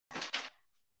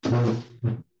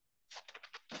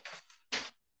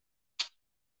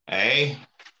Hey,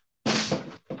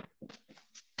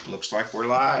 looks like we're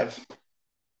live.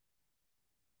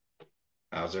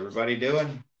 How's everybody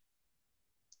doing?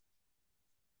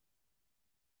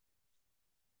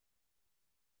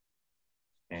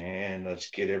 And let's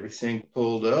get everything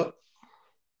pulled up.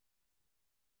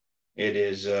 It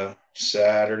is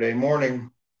Saturday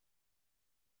morning,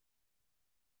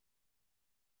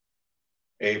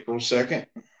 April 2nd,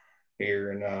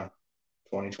 here in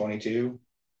 2022.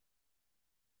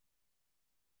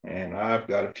 And I've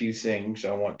got a few things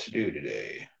I want to do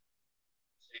today.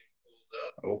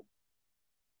 Oh.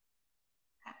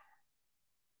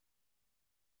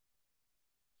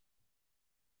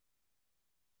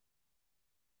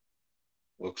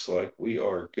 Looks like we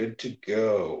are good to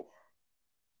go.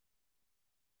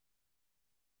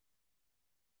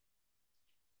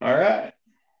 All right.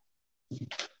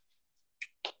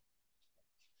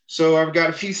 So I've got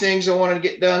a few things I want to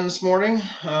get done this morning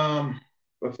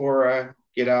before I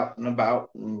get out and about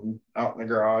and out in the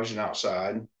garage and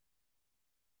outside.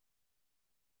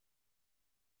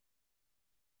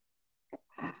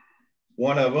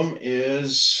 One of them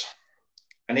is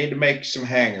I need to make some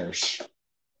hangers.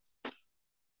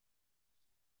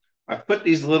 I put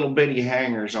these little bitty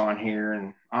hangers on here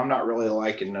and I'm not really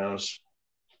liking those.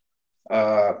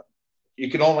 You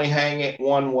can only hang it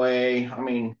one way. I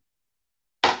mean,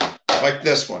 like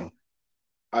this one.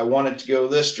 I want it to go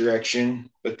this direction,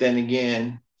 but then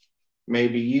again,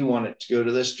 maybe you want it to go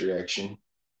to this direction.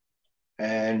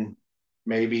 And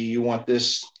maybe you want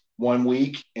this one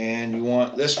week and you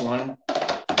want this one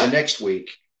the next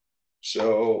week.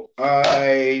 So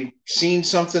I seen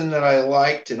something that I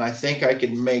liked and I think I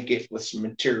can make it with some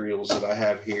materials that I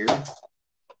have here.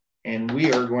 And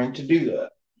we are going to do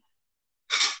that.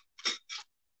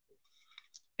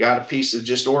 Got a piece of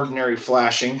just ordinary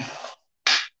flashing.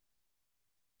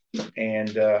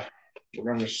 And we're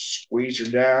going to squeeze her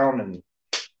down and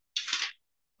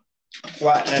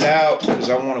flatten it out because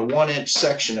I want a 1-inch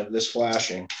section of this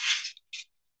flashing.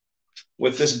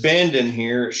 With this bend in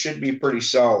here, it should be pretty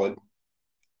solid.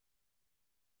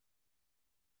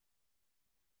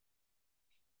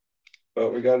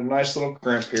 But we got a nice little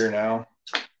crimp here now.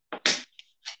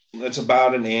 That's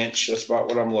about 1 inch. That's about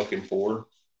what I'm looking for.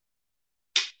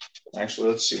 Actually,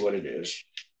 let's see what it is.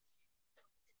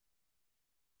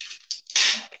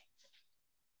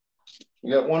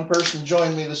 We got one person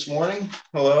join me this morning.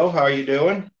 Hello, how are you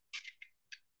doing?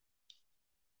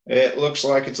 It looks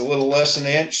like it's a little less than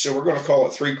 1 inch, so we're going to call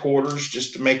it 3/4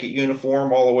 just to make it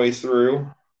uniform all the way through.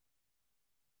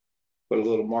 Put a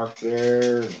little mark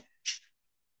there.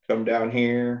 Come down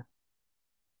here.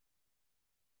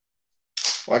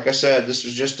 Like I said, this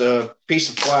was just a piece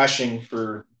of flashing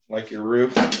for like your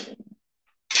roof.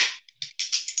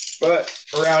 But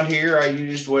around here, I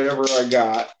used whatever I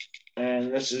got.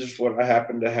 And this is what I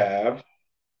happen to have.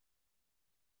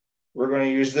 We're going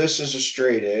to use this as a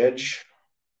straight edge.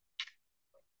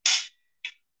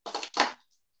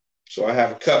 So I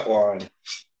have a cut line.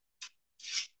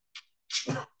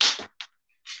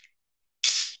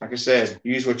 Like I said,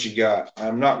 use what you got.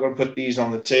 I'm not going to put these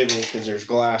on the table because there's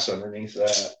glass underneath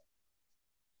that.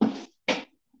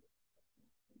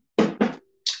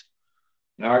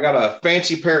 Now I got a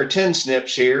fancy pair of tin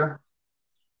snips here.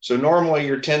 So normally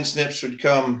your tin snips would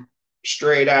come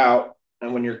straight out,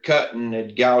 and when you're cutting,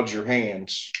 it'd gouge your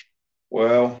hands.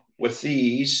 Well, with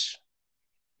these,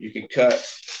 you can cut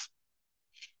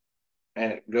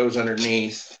and it goes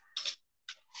underneath,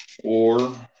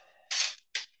 or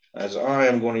as I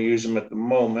am going to use them at the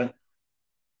moment.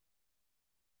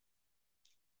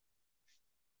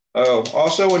 Oh,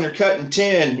 also when you're cutting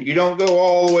tin, you don't go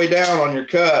all the way down on your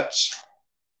cuts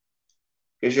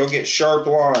because you'll get sharp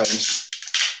lines.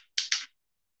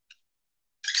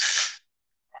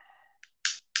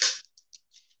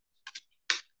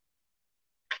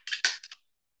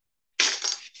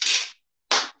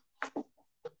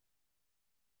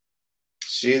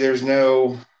 See, there's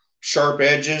no sharp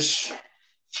edges.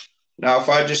 Now, if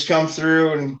I just come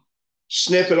through and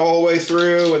snip it all the way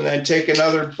through and then take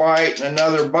another bite and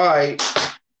another bite,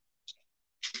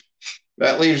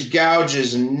 that leaves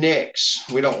gouges and nicks.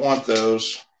 We don't want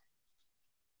those.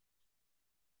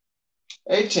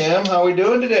 Hey, Tim, how we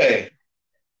doing today?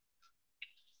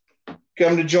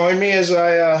 Come to join me as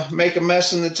I make a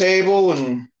mess in the table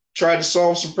and try to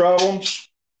solve some problems?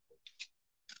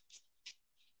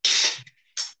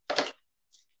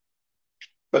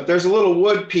 But there's a little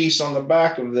wood piece on the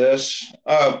back of this.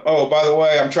 Oh, by the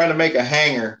way, I'm trying to make a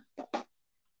hanger.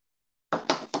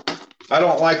 I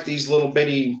don't like these little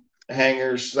bitty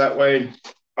hangers. That way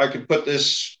I could put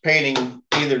this painting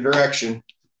either direction.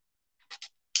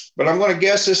 But I'm going to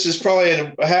guess this is probably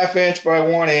a 1/2 inch by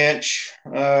 1 inch.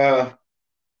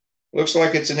 Looks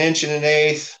like it's 1 1/8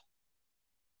 inches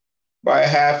by a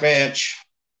 1/2 inch.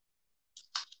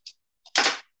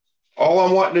 All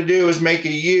I'm wanting to do is make a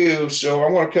U, so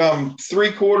I'm going to come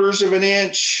 3/4 of an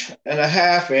inch and a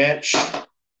 1/2 inch.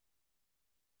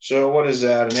 So what is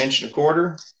that, 1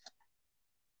 1/4 inches?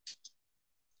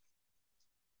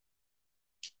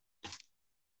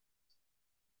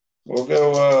 We'll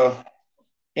go 1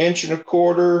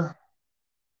 1/4 inches.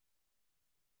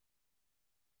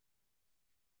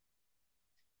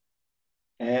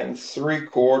 And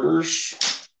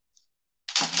 3/4.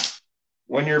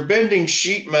 When you're bending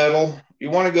sheet metal, you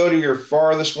want to go to your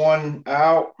farthest one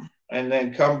out and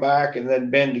then come back and then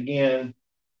bend again.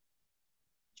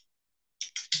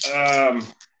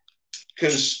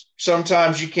 Because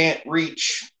sometimes you can't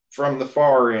reach from the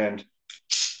far end.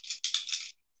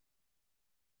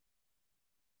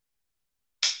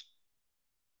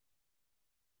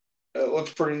 It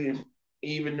looks pretty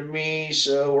even to me,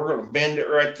 so we're going to bend it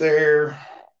right there.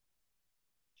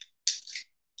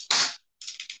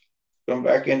 Come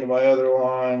back into my other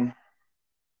line.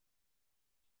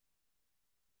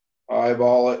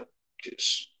 Eyeball it,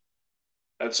 because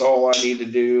that's all I need to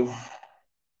do.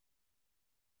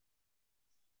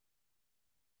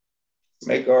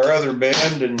 Make our other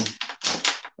bend, and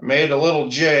I made a little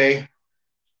J.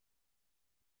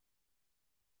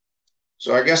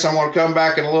 So I guess I'm going to come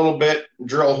back in a little bit,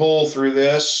 drill a hole through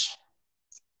this.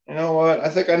 You know what? I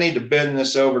think I need to bend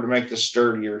this over to make this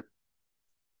sturdier.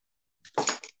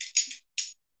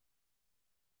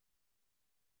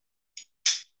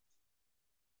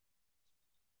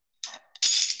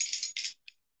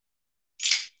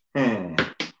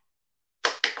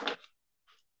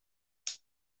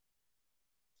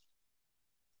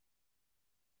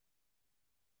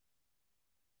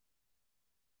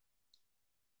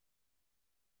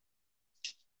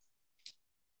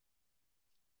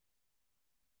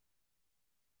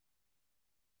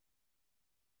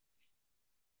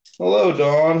 Hello,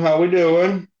 Dawn. How we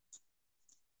doing?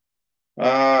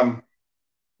 Right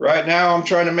now, I'm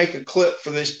trying to make a clip for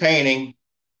this painting.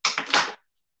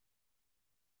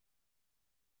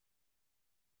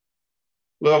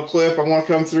 Little clip. I want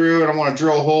to come through and I want to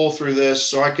drill a hole through this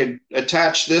so I could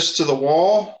attach this to the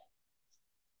wall.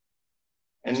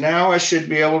 And now I should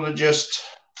be able to just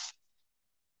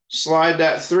slide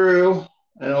that through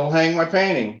and it'll hang my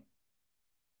painting.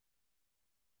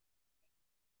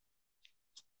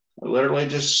 It literally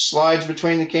just slides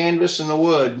between the canvas and the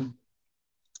wood.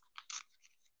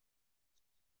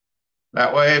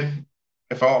 That way,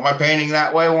 if I want my painting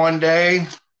that way one day,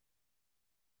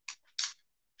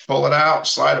 pull it out,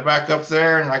 slide it back up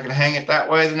there, and I can hang it that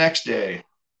way the next day.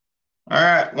 All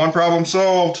right, one problem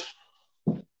solved.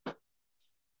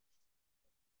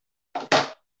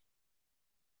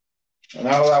 And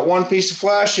out of that one piece of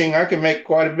flashing, I can make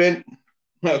quite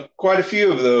a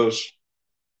few of those.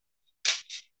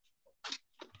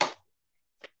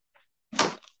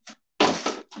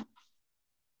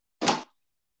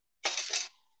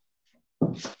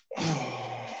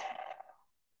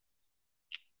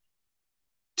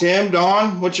 Tim,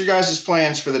 Dawn, what's your guys'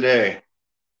 plans for the day?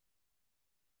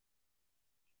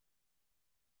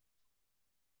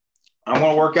 I'm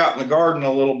going to work out in the garden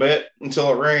a little bit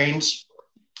until it rains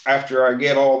after I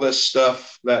get all this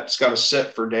stuff that's got to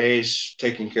sit for days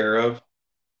taken care of.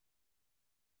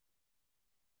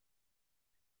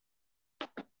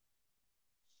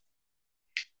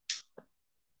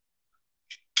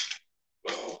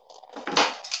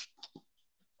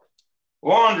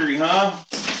 Laundry, huh?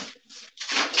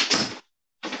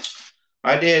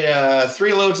 I did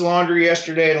 3 loads of laundry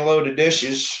yesterday and a load of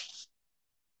dishes.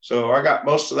 So I got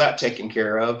most of that taken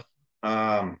care of.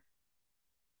 I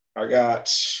got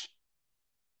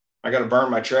to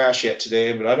burn my trash yet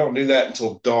today, but I don't do that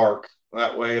until dark.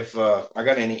 That way, if I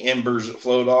got any embers that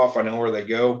float off, I know where they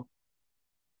go.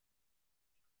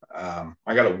 I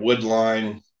got a wood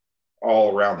line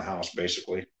all around the house,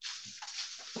 basically.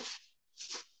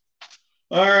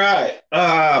 All right.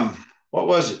 What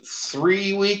was it?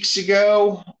 3 weeks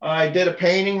ago, I did a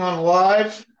painting on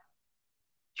live.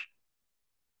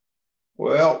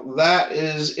 Well, that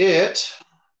is it.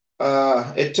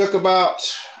 It took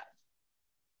about,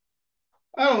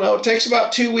 I don't know, it takes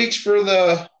about 2 weeks for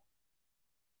the,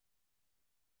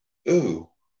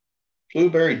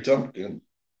 blueberry dump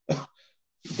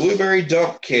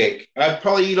cake. I'd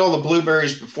probably eat all the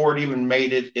blueberries before it even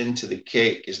made it into the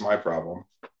cake is my problem.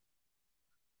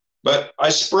 But I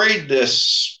sprayed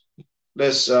this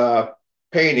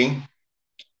painting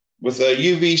with a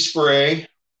UV spray.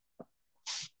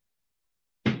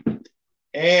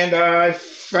 And I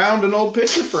found an old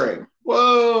picture frame.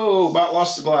 Whoa, about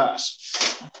lost the glass.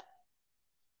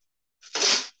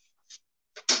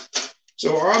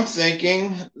 So I'm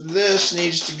thinking this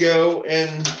needs to go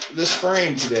in this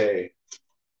frame today.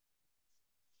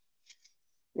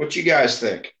 What you guys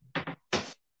think?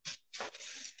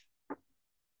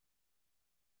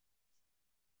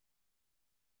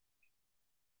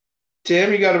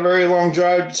 Tim, you got a very long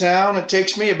drive to town. It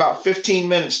takes me about 15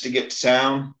 minutes to get to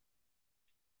town.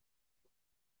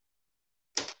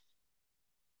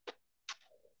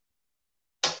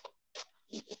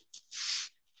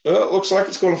 Well, it looks like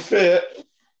it's going to fit.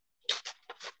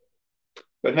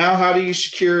 But now how do you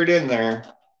secure it in there?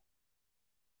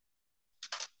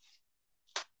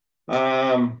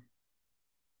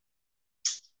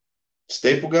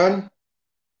 Staple gun?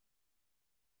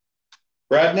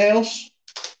 Brad nails?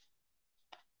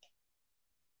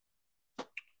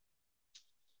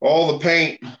 All the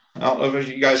paint, I don't know if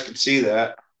you guys could see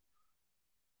that,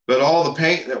 but all the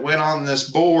paint that went on this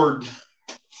board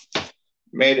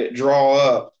made it draw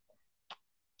up.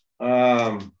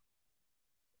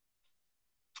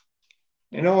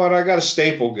 You know what? I got a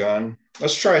staple gun.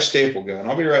 Let's try a staple gun.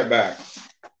 I'll be right back.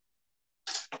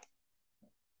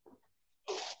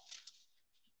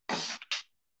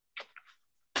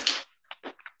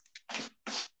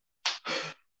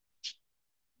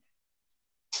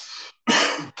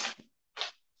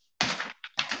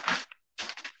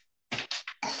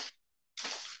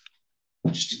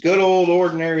 Just a good old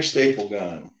ordinary staple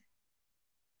gun.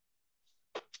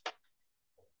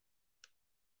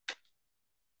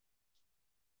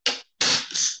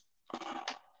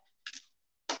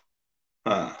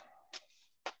 Huh.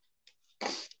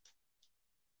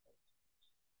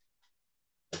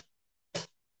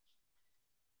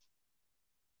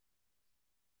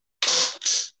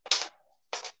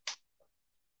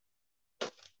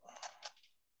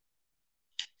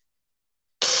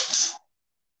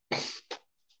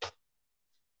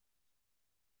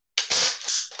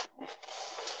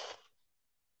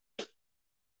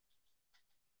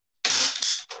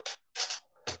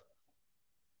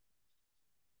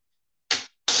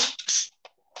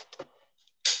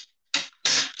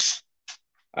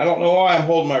 I don't know why I'm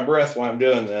holding my breath while I'm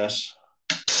doing this.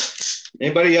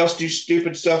 Anybody else do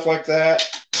stupid stuff like that?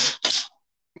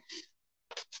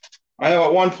 I know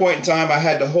at one point in time I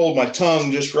had to hold my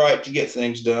tongue just right to get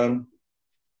things done.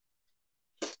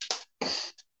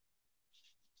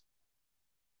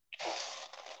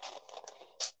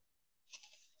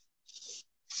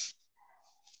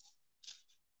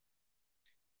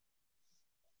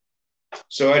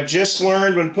 So I just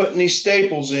learned when putting these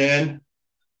staples in,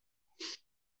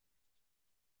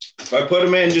 if I put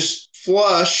them in just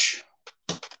flush,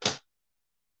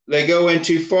 they go in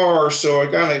too far. So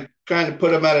I kind of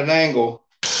put them at an angle.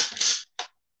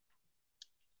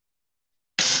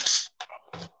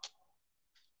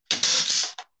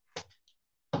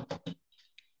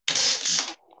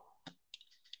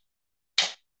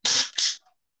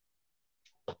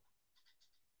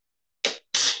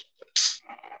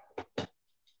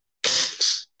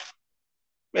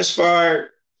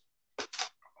 Misfire.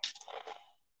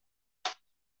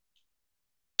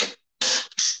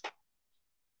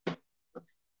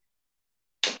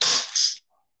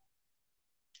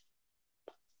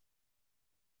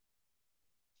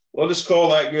 We'll just call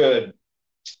that good.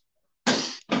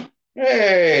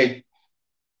 Hey,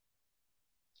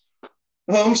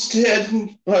 Homestead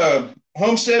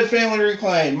Family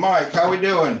Reclaim. Mike, how we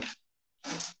doing?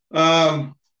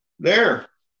 There.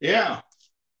 Yeah.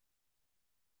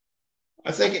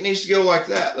 I think it needs to go like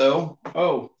that, though.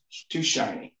 Oh, it's too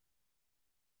shiny.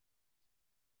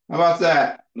 How about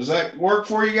that? Does that work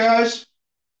for you guys?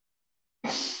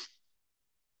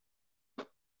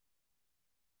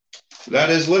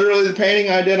 That is literally the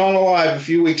painting I did on a live a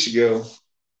few weeks ago.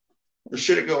 Or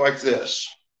should it go like this?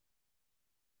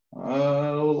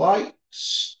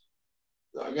 Lights.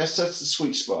 I guess that's the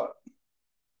sweet spot.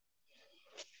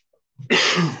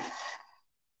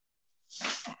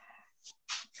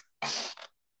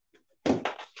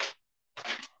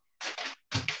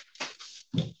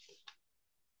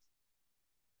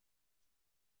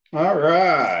 All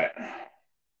right.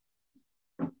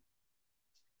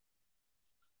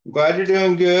 I'm glad you're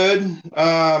doing good.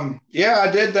 Yeah,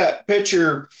 I did that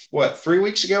picture, what, 3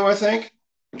 weeks ago, I think?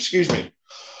 Excuse me.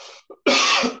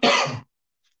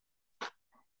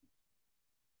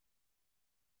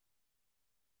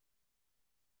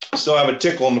 Still have a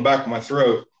tickle in the back of my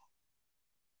throat.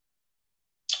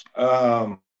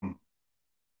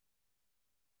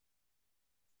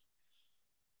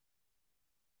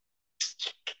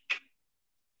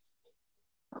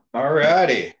 All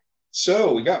righty.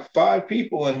 So we got 5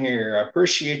 people in here. I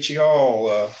appreciate you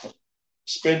all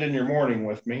spending your morning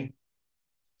with me.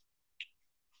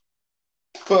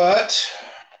 But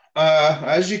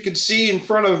as you can see in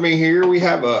front of me here, we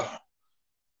have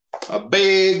a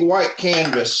big white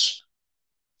canvas.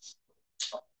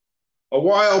 A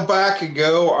while back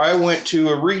ago, I went to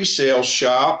a resale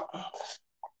shop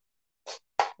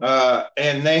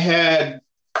and they had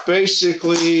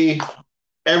basically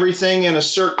everything in a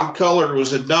certain color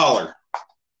was $1.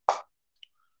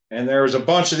 And there was a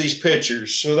bunch of these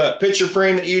pictures. So that picture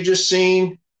frame that you just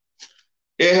seen,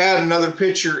 it had another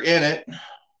picture in it,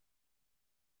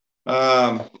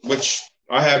 which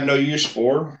I have no use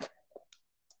for.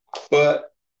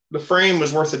 But the frame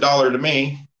was worth $1 to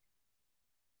me.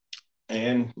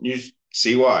 And you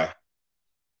see why.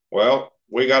 Well,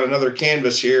 we got another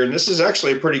canvas here, and this is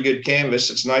actually a pretty good canvas.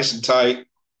 It's nice and tight.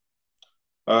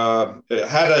 It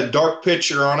had a dark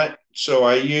picture on it, so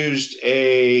I used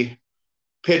a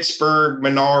Pittsburgh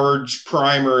Menards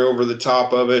primer over the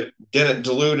top of it. Didn't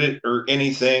dilute it or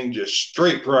anything, just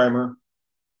straight primer.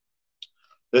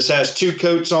 This has 2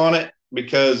 coats on it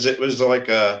because it was like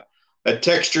a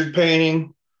textured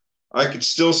painting. I could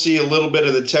still see a little bit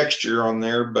of the texture on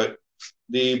there, but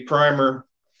the primer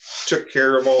took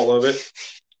care of all of it.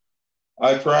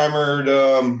 I primered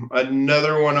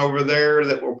another one over there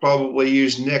that we'll probably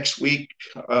use next week.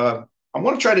 I'm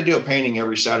going to try to do a painting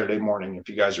every Saturday morning if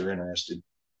you guys are interested.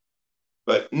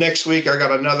 But next week I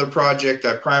got another project.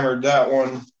 I primered that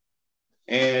one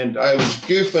and I was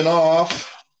goofing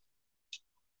off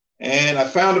and I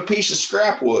found a piece of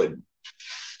scrap wood.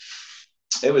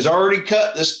 It was already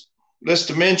cut this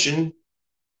dimension.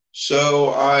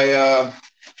 So I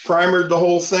primered the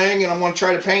whole thing and I'm going to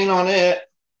try to paint on it.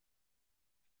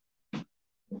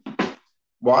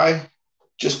 Why?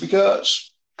 Just because.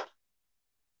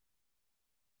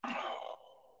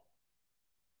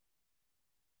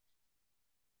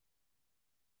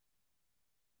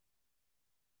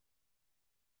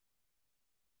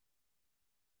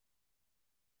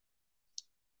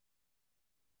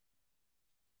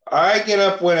 I get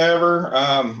up whenever.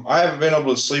 I haven't been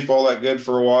able to sleep all that good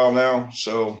for a while now,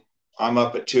 so I'm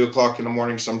up at 2 o'clock in the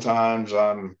morning sometimes.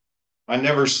 I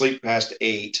never sleep past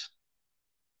 8.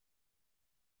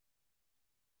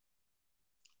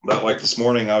 But like this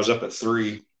morning, I was up at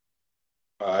 3.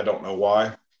 I don't know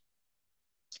why.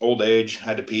 Old age,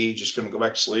 had to pee, just couldn't go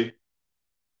back to sleep.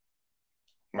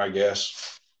 I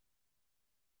guess.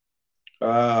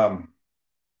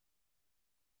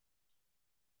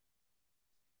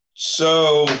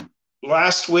 So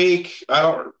last week,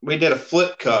 we did a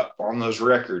flip cup on those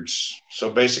records.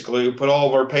 So basically, we put all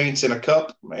of our paints in a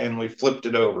cup and we flipped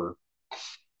it over.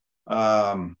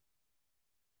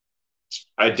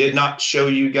 I did not show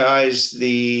you guys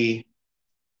the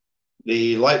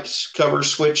light cover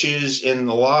switches in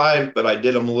the live, but I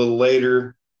did them a little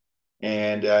later,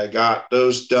 and I got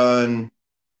those done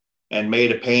and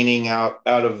made a painting out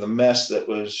of the mess that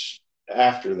was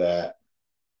after that.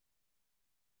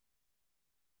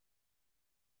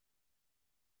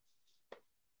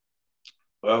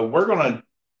 Well, we're going to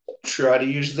try to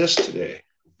use this today.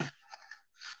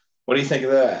 What do you think of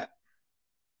that?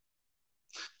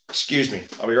 Excuse me.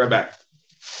 I'll be right back.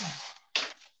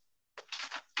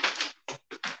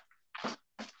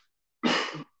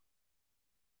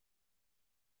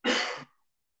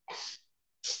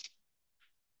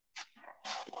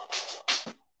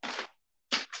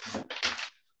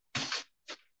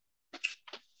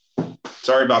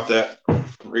 Sorry about that.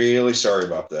 Really sorry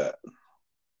about that.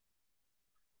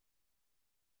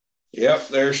 Yep,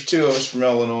 there's 2 of us from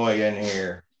Illinois in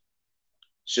here.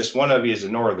 It's just one of you is a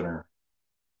northerner.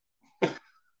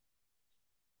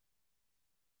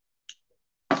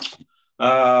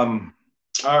 All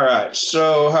right,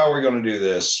 so how are we going to do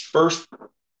this? First,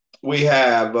 we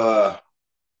have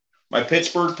my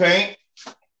Pittsburgh paint.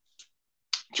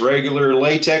 It's regular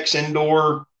latex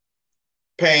indoor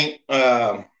paint.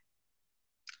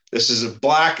 This is as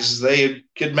black as they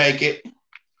could make it.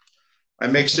 I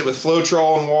mixed it with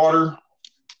Floetrol and water.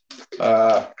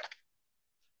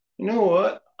 You know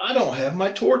what? I don't have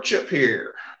my torch up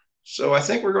here. So I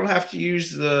think we're going to have to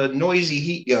use the noisy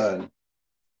heat gun.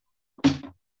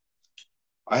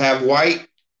 I have white.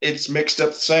 It's mixed up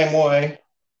the same way.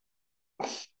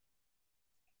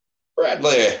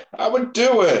 Bradley, how we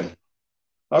doing?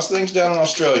 How's things down in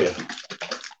Australia?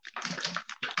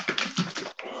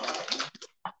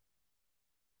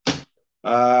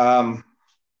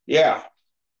 Yeah.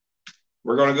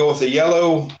 We're going to go with the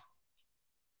yellow,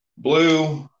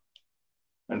 blue,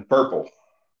 and purple.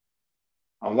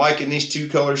 I'm liking these 2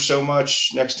 colors so much.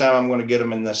 Next time I'm going to get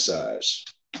them in this size.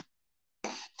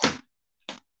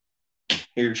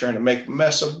 here trying to make a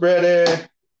mess of bread.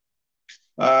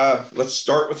 Let's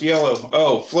start with yellow.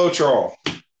 Oh, Floetrol.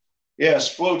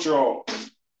 Yes, Floetrol.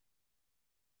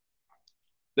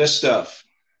 This stuff.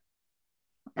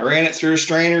 I ran it through a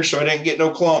strainer so I didn't get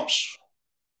no clumps.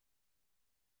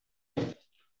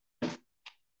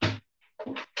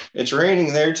 It's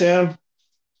raining there, Tim.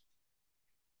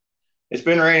 It's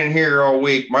been raining here all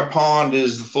week. My pond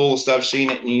is the fullest I've seen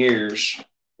it in years.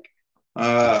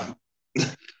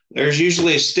 There's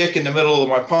usually a stick in the middle of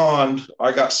my pond.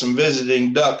 I got some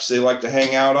visiting ducks. They like to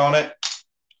hang out on it.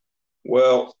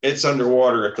 Well, it's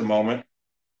underwater at the moment.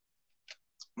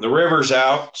 The river's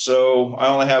out, so I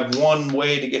only have one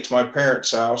way to get to my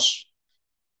parents' house.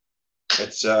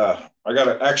 It's I got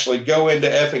to actually go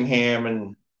into Effingham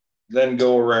and then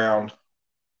go around.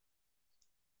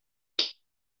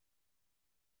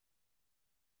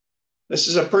 This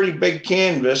is a pretty big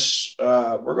canvas.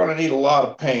 We're going to need a lot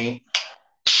of paint.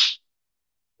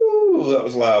 Ooh, that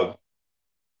was loud.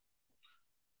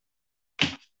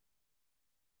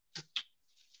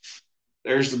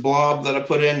 There's the blob that I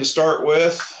put in to start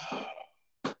with.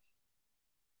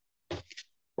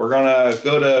 We're going to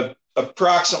go to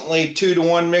approximately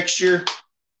 2-to-1 mixture.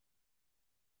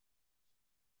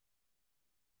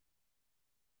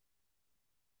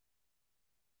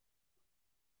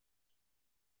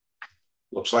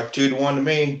 Looks like 2-to-1 to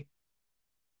me.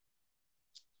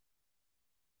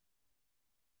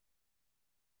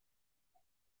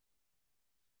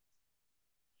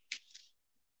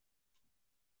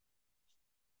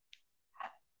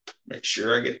 Make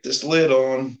sure I get this lid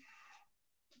on.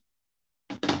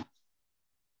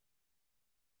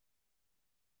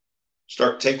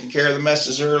 Start taking care of the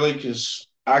messes early because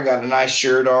I got a nice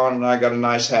shirt on and I got a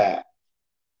nice hat.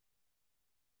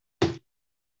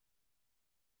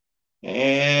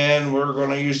 And we're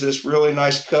going to use this really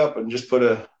nice cup and just put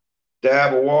a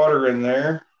dab of water in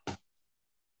there.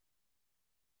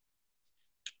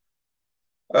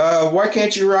 Why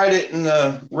can't you ride it in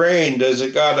the rain? Does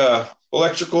it got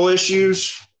electrical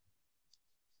issues?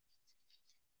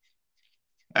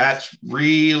 That's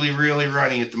really, really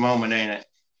runny at the moment, ain't it?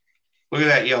 Look at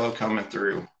that yellow coming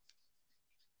through.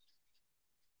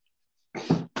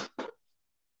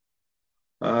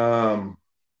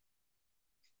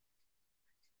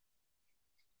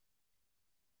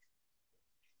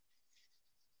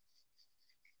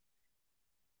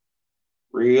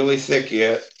 Really thick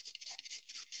yet.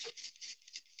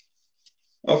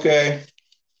 Okay.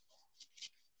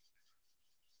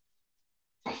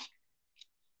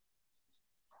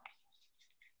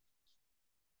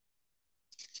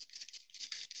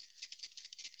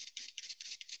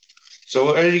 So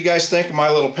what do you guys think of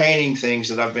my little painting things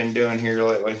that I've been doing here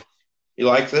lately? You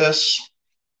like this?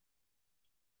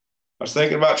 I was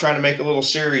thinking about trying to make a little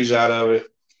series out of it.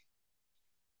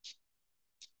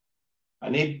 I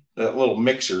need that little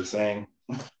mixer thing.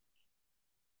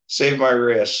 Save my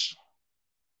wrists.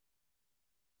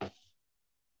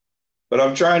 But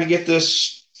I'm trying to get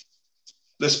this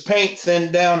paint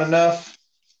thinned down enough.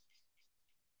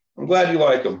 I'm glad you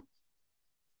like them.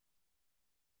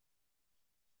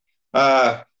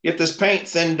 Get this paint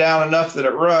thinned down enough that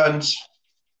it runs.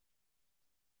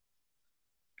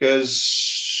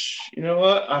 Because, you know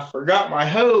what? I forgot my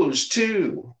hose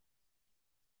too.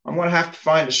 I'm going to have to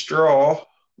find a straw.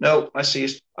 Nope, I see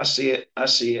it. I see it. I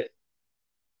see it.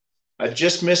 I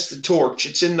just missed the torch.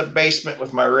 It's in the basement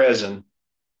with my resin.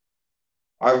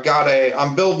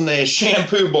 I'm building a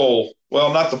shampoo bowl.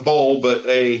 Well, not the bowl, but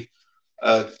a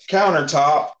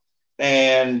countertop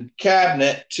and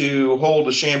cabinet to hold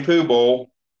a shampoo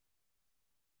bowl.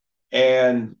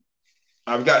 And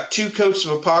I've got 2 coats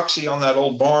of epoxy on that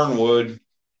old barn wood.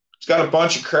 It's got a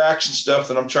bunch of cracks and stuff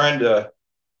that I'm trying to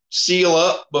seal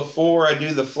up before I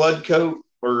do the flood coat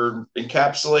or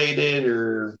encapsulate it,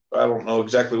 or I don't know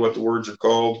exactly what the words are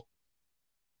called.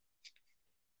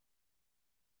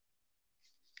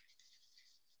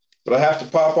 But I have to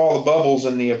pop all the bubbles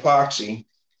in the epoxy.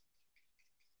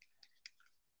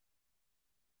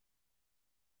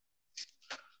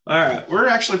 All right, we're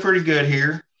actually pretty good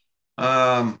here.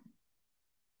 I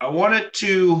want it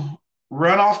to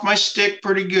run off my stick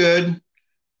pretty good,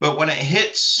 but when it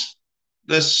hits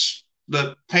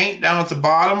the paint down at the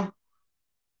bottom,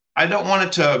 I don't want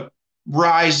it to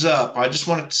rise up. I just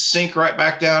want it to sink right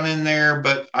back down in there,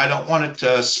 but I don't want it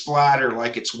to splatter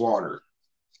like it's water.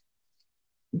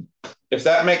 If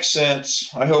that makes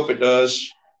sense, I hope it does.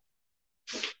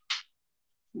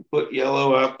 Put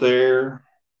yellow out there.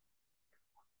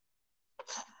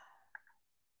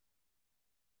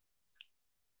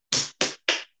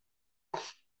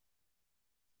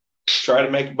 Try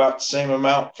to make about the same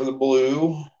amount for the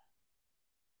blue.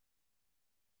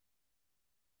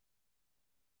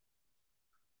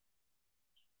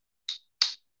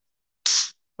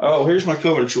 Oh, here's my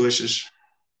color choices.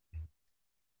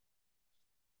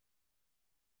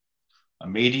 A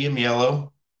medium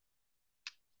yellow.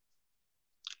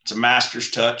 It's a master's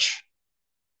touch.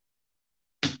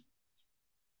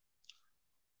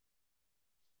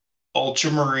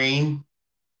 Ultramarine.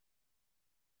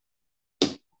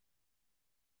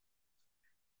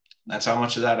 That's how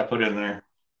much of that I put in there.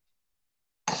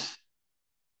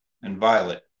 And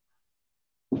violet.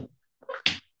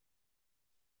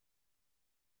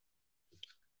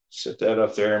 Set that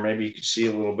up there. Maybe you can see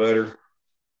a little better.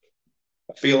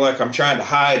 I feel like I'm trying to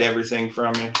hide everything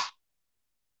from you.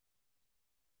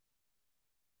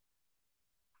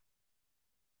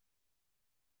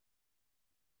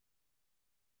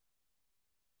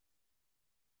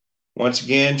 Once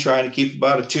again, trying to keep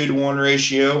about a 2-to-1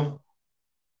 ratio.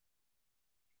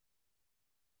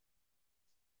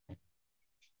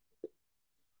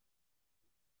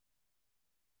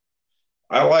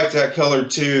 I like that color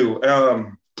too.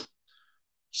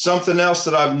 Something else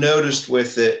that I've noticed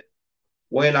with it,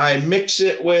 when I mix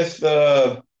it with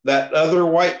that other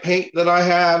white paint that I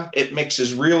have, it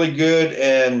mixes really good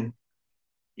and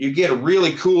you get a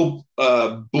really cool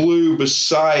blue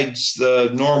besides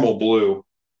the normal blue.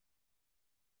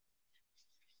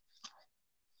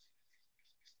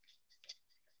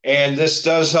 And this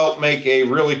does help make a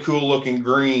really cool looking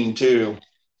green too.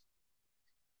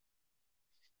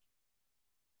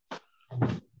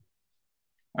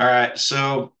 All right,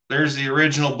 so there's the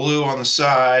original blue on the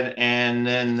side and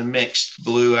then the mixed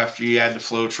blue after you add the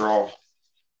Floetrol.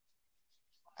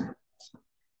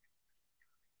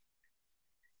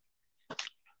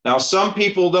 Now, some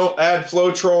people don't add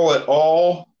Floetrol at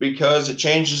all because it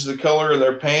changes the color of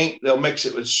their paint. They'll mix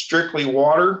it with strictly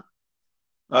water.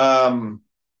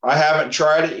 I haven't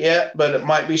tried it yet, but it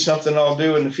might be something I'll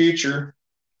do in the future.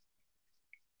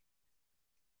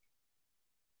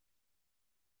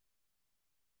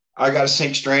 I got a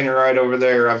sink strainer right over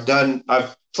there. I've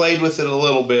played with it a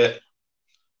little bit.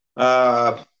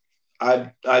 I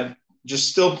just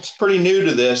still pretty new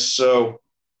to this, so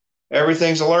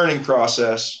everything's a learning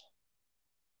process.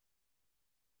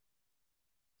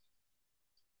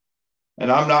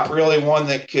 And I'm not really one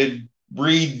that could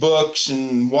read books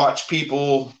and watch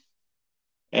people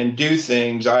and do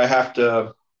things. I have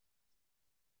to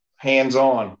hands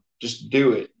on, just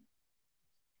do it.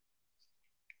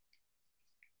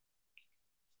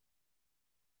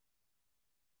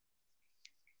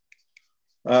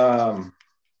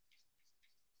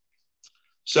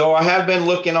 So I have been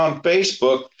looking on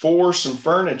Facebook for some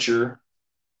furniture.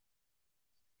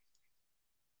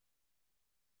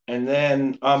 And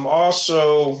then I've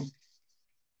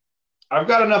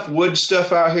got enough wood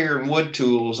stuff out here and wood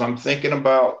tools. I'm thinking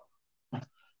about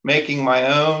making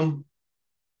my own.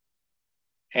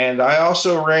 And I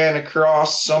also ran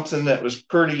across something that was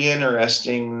pretty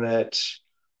interesting that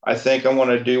I think I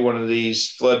want to do one of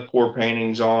these flood pour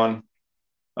paintings on.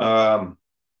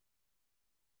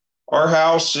 Our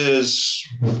house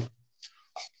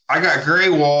I got gray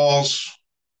walls.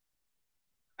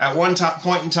 At one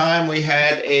point in time, we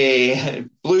had a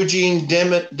blue jean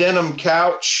denim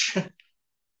couch,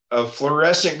 a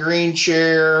fluorescent green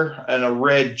chair, and a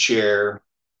red chair.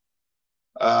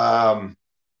 Above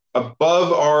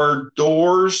our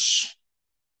doors,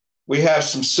 we have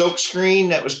some silk screen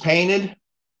that was painted.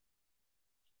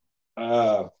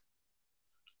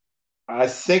 I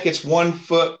think it's 1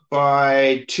 foot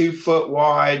by 2 foot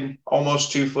wide,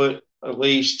 almost 2 foot at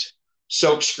least,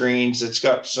 silk screens. It's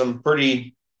got some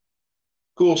pretty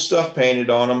cool stuff painted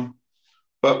on them.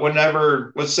 But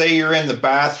whenever, let's say you're in the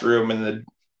bathroom and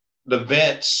the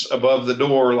vents above the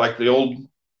door, like the old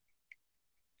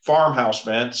farmhouse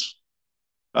vents,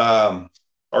 are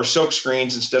silk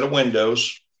screens instead of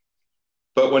windows.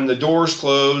 But when the door's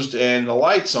closed and the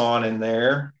light's on in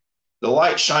there, the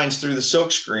light shines through the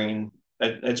silk screen.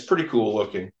 It's pretty cool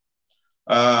looking.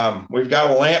 We've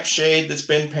got a lampshade that's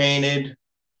been painted.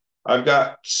 I've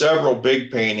got several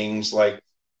big paintings. Like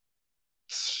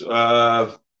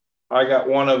I got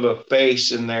one of a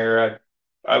face in there.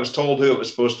 I was told who it was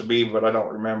supposed to be, but I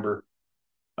don't remember.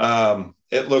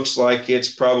 It looks like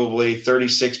it's probably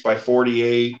 36 by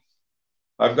 48.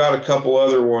 I've got a couple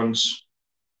other ones.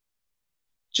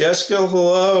 Jessica,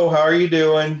 hello. How are you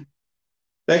doing?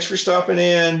 Thanks for stopping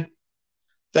in.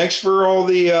 Thanks for all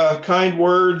the kind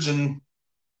words and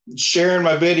sharing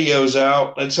my videos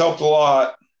out. It's helped a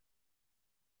lot.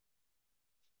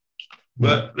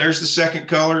 But there's the second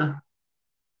color.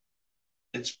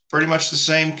 It's pretty much the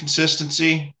same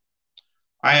consistency.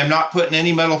 I am not putting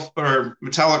any metal or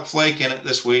metallic flake in it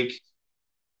this week.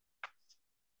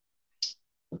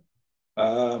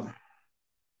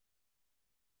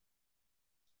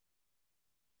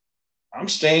 I'm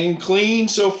staying clean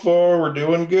so far. We're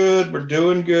doing good. We're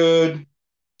doing good.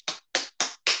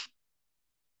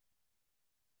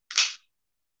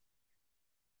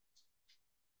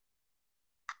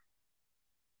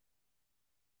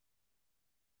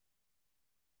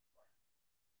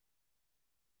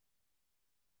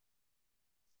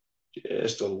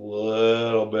 Just a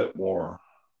little bit more.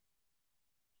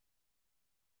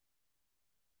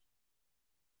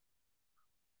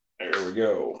 There we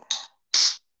go.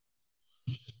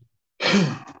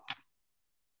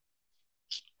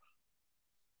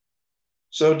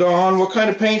 So, Don, what kind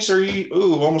of paints are you?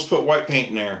 Ooh, almost put white paint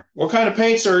in there. What kind of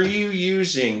paints are you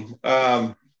using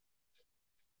as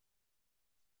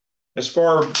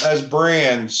far as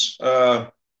brands?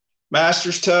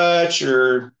 Master's Touch,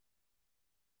 or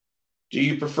do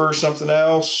you prefer something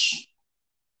else?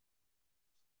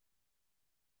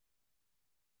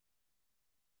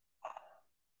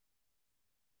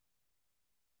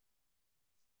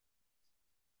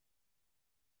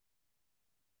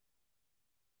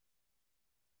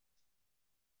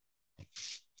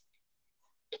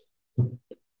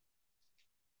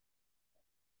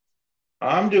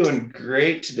 I'm doing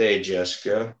great today,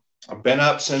 Jessica. I've been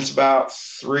up since about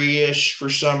 3-ish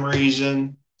for some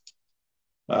reason.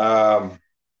 Um,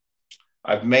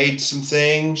 I've made some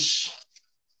things.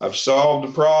 I've solved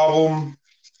a problem.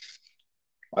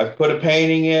 I've put a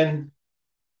painting in.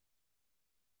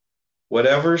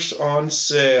 Whatever's on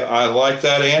sale. I like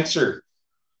that answer.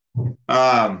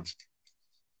 Um,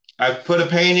 I've put a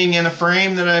painting in a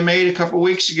frame that I made a couple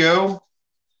weeks ago,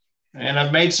 and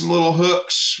I've made some little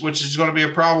hooks, which is going to be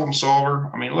a problem solver.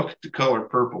 I mean, look at the color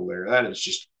purple there. That is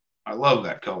just, I love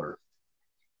that color.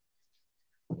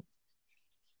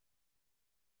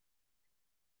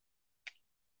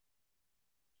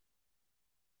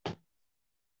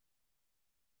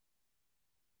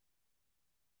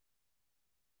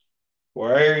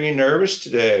 Why are you nervous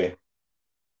today?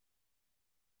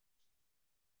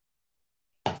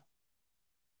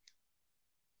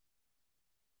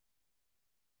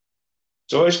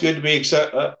 It's always good to be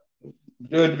excited.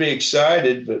 Good to be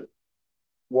excited, but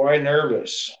why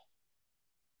nervous?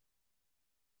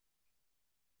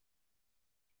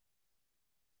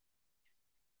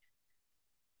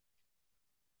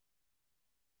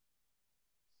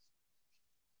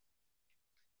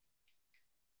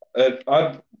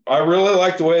 I really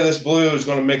like the way this blue is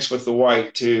going to mix with the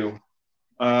white too.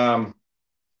 Um,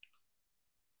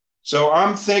 so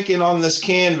I'm thinking on this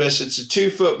canvas, it's a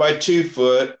 2 foot by 2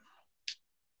 foot.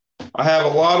 I have a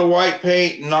lot of white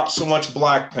paint and not so much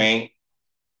black paint.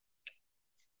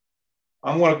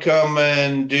 I'm going to come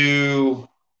and do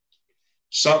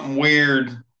something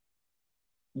weird,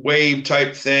 wave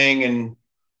type thing, and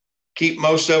keep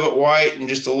most of it white and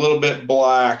just a little bit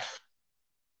black.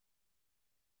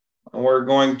 And we're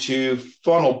going to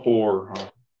funnel pour.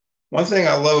 One thing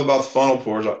I love about the funnel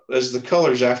pours is the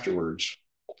colors afterwards.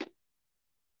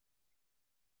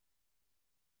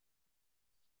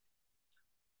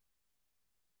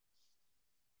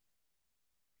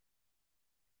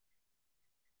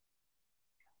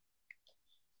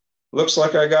 Looks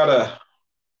like I got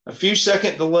a few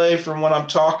second delay from when I'm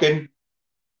talking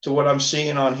to what I'm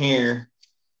seeing on here.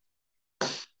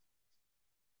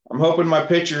 I'm hoping my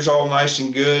picture's all nice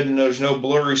and good and there's no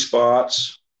blurry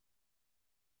spots.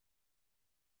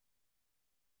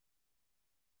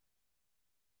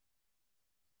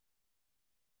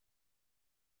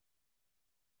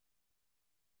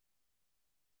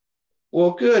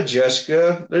 Well, good,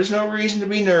 Jessica. There's no reason to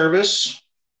be nervous.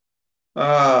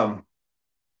 Um,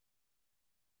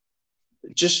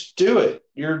 just do it.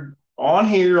 You're on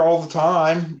here all the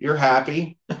time. You're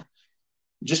happy.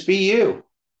 Just be you.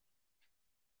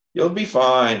 You'll be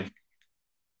fine.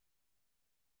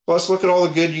 Plus, look at all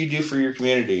the good you do for your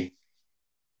community.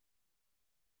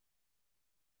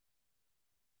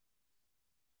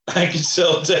 I can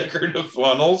sell decorative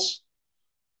funnels.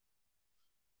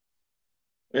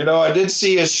 I did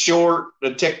see a short,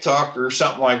 a TikTok or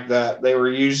something like that. They were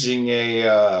using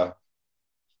a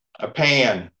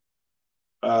pan.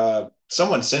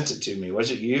 Someone sent it to me.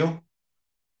 Was it you?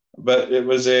 But it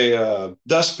was a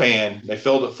dustpan. They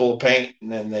filled it full of paint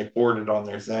and then they poured it on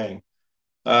their thing.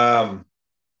 Um,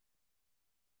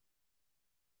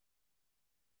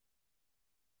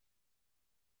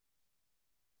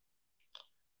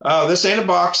 this ain't a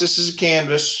box. This is a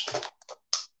canvas.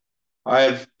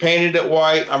 I've painted it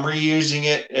white. I'm reusing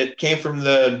it. It came from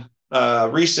the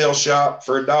resale shop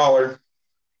for $1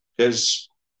 because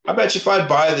I bet you if I'd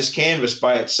buy this canvas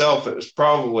by itself, it was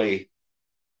probably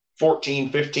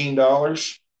 $14,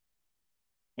 $15,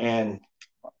 and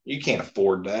you can't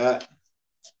afford that.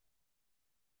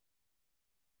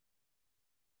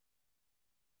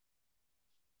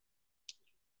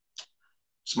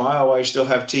 Smile while you still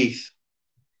have teeth.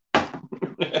 All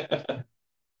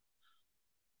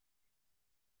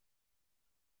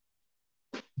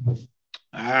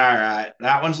right,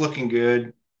 that one's looking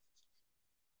good.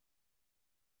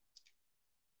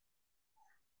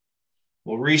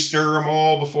 We'll re-stir them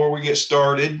all before we get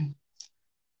started.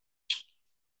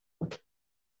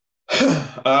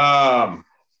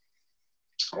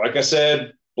 Like I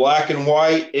said, black and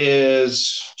white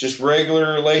is just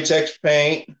regular latex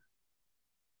paint.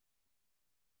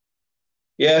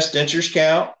 Yes, dentures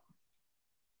count.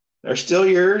 They're still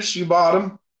yours. You bought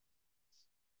them.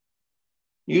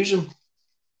 Use them.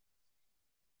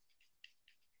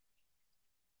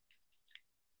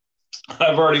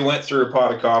 I've already went through a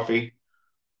pot of coffee.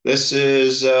 This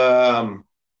is probably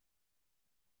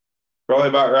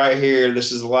about right here.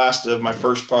 This is the last of my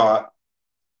first pot.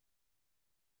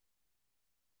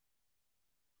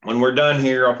 When we're done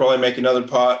here, I'll probably make another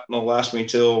pot and it'll last me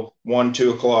till 1,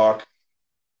 2 o'clock.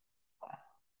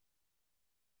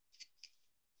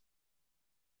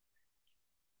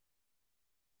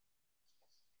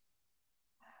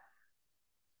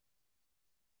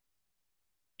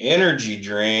 Energy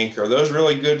drink. Are those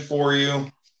really good for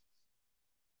you?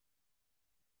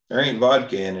 There ain't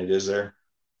vodka in it, is there?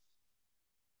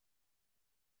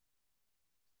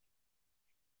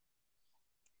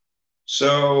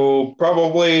 So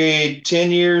probably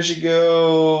 10 years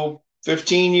ago,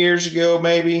 15 years ago,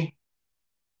 maybe,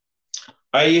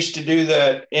 I used to do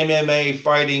that MMA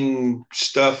fighting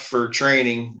stuff for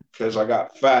training because I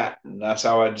got fat and that's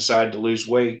how I decided to lose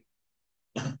weight.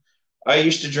 I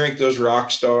used to drink those rock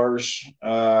stars.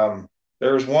 There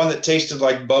was one that tasted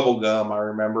like bubble gum. I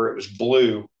remember it was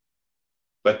blue,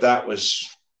 but that was,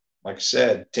 like I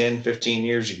said, 10, 15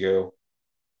 years ago.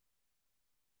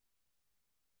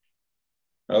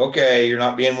 Okay, you're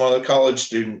not being one of the college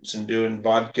students and doing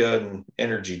vodka and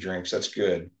energy drinks. That's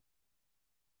good.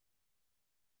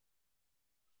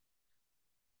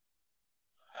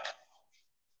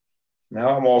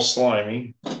 Now I'm all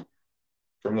slimy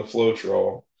from the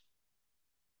Floetrol.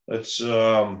 Let's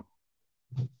figure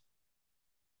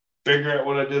out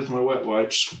what I did with my wet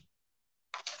wipes.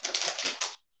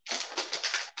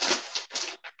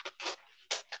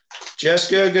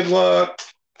 Jessica, good luck.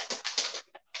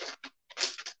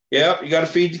 Yep, you got to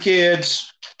feed the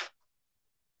kids.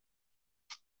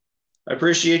 I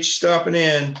appreciate you stopping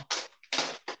in.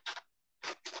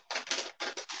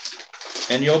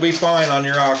 And you'll be fine on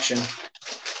your auction.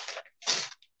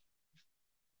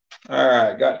 All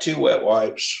right, got 2 wet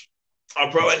wipes.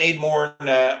 I'll probably need more than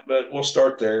that, but we'll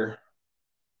start there.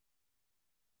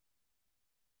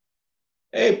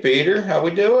 Hey, Peter, how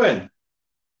we doing?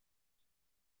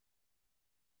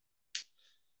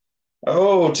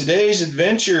 Oh, today's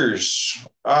adventures.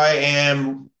 I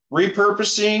am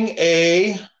repurposing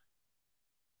a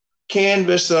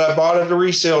canvas that I bought at a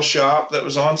resale shop that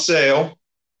was on sale.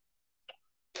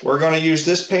 We're going to use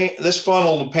this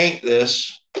funnel to paint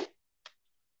this.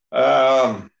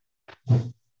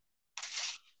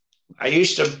 I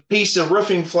used a piece of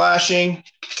roofing flashing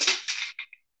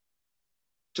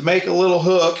to make a little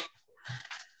hook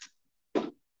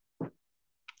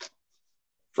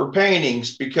for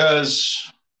paintings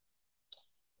because,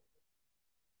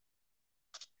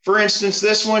 for instance,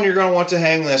 this one you're going to want to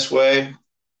hang this way.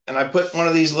 And I put one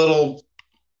of these little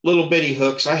bitty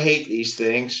hooks. I hate these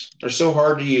things. They're so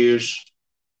hard to use.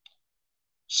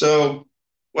 So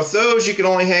with those, you can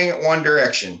only hang it one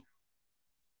direction.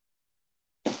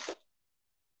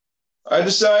 I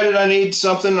decided I need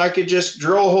something I could just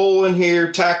drill a hole in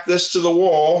here, tack this to the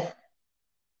wall,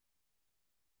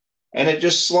 and it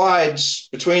just slides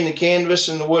between the canvas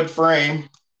and the wood frame.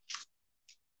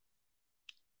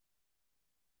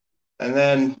 And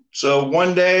then, so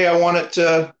one day I want it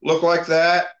to look like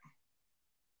that.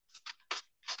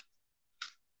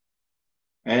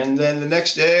 And then the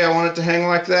next day I want it to hang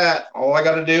like that. All I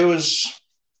got to do is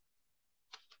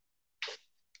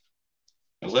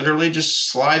it literally just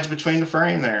slides between the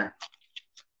frame there.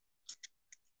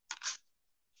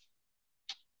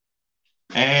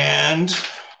 And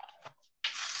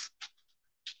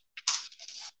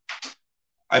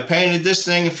I painted this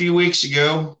thing a few weeks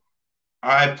ago.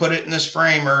 I put it in this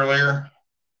frame earlier.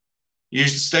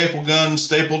 Used a staple gun,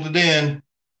 stapled it in.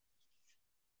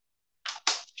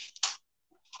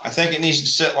 I think it needs to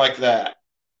sit like that.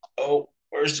 Oh,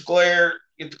 where's the glare?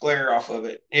 Get the glare off of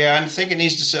it. Yeah, I think it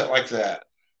needs to sit like that.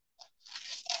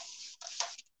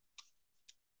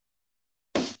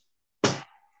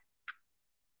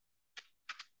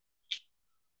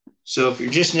 So if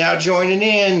you're just now joining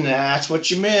in, that's what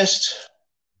you missed.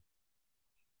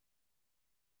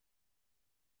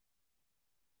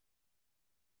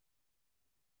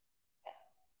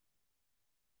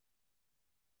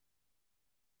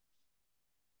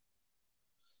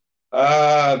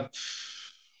 Uh,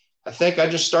 I think I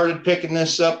just started picking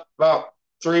this up about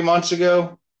 3 months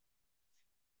ago.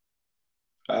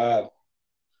 Uh,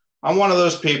 I'm one of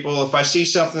those people. If I see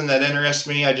something that interests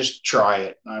me, I just try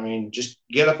it. I mean, just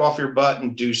get up off your butt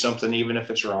and do something, even if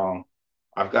it's wrong.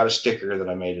 I've got a sticker that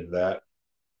I made of that.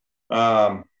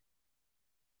 Um,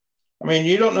 I mean,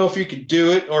 you don't know if you could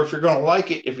do it or if you're going to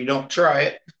like it if you don't try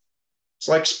it. It's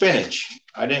like spinach.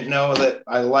 I didn't know that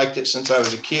I liked it since I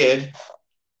was a kid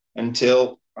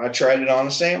until I tried it on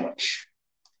a sandwich.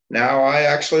 Now I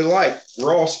actually like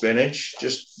raw spinach,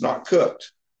 just not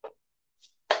cooked.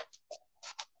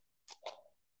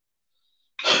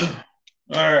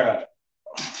 All right.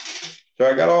 So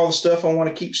I got all the stuff I want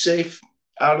to keep safe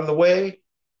out of the way.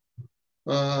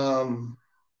 Um,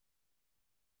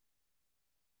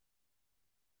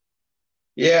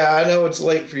 yeah, I know it's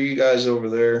late for you guys over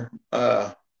there.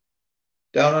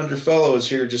 Down Under Fellow was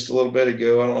here just a little bit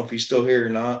ago. I don't know if he's still here or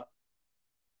not.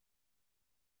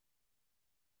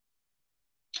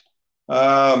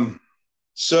 Um,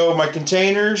 so my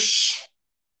containers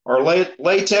are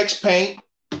latex paint,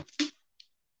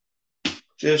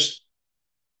 just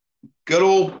good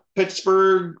old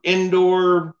Pittsburgh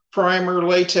indoor primer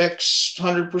latex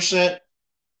 100%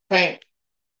 paint.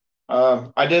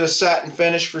 I did a satin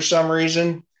finish for some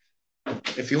reason.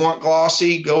 If you want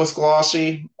glossy, go with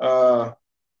glossy.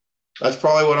 That's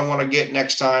probably what I want to get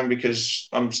next time because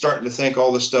I'm starting to think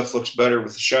all this stuff looks better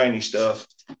with the shiny stuff.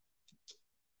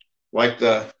 Like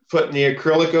the putting the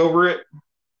acrylic over it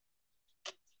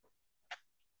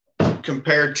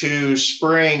compared to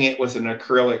spraying it with an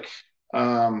acrylic.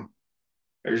 Um,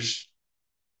 there's,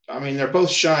 I mean, they're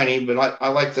both shiny, but I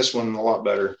like this one a lot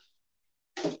better.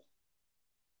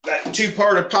 That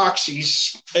two-part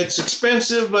epoxies, it's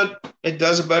expensive, but it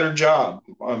does a better job.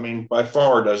 I mean, by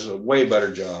far does a way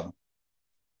better job.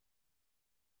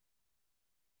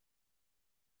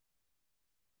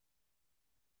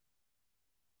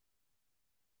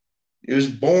 He was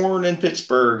born in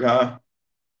Pittsburgh, huh?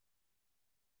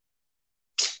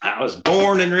 I was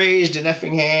born and raised in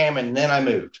Effingham, and then I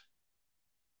moved.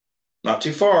 Not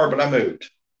too far, but I moved.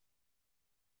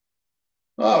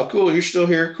 Oh, cool. You're still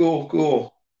here. Cool,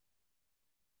 cool.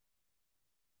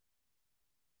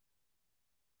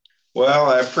 Well,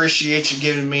 I appreciate you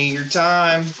giving me your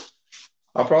time.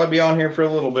 I'll probably be on here for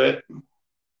a little bit.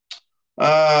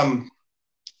 Um,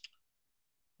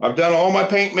 I've done all my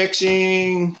paint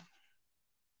mixing,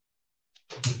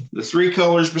 the three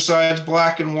colors besides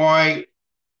black and white,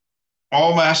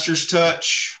 all Master's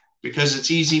Touch because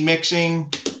it's easy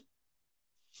mixing.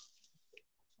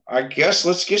 I guess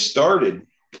let's get started.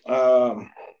 Um,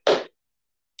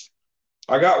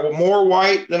 I got more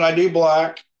white than I do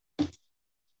black.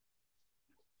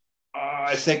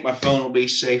 I think my phone will be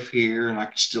safe here and I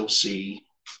can still see.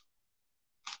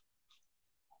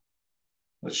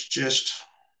 Let's just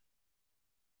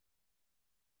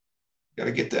got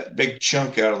to get that big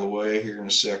chunk out of the way here in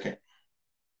a second.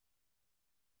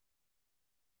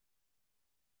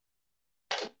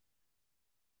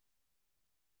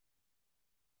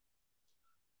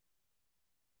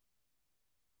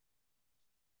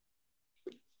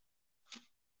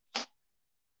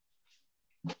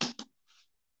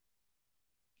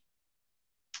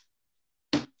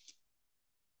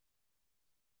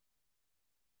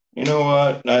 You know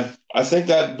what? I think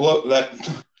that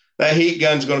heat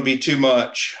gun's going to be too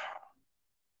much.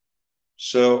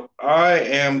 So I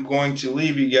am going to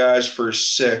leave you guys for a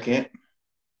second.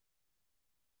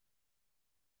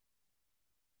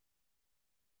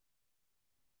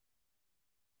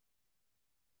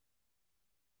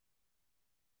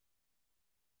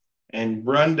 And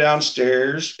run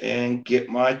downstairs and get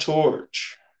my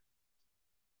torch.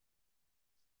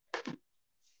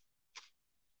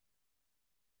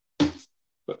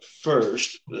 But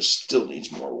first, this still needs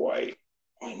more white.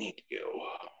 I need to go.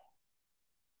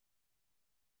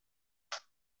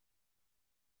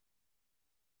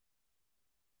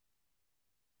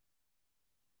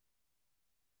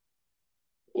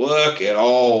 Look at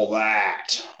all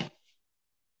that.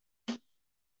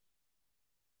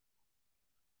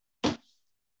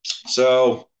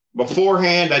 So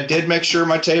beforehand, I did make sure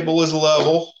my table is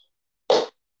level.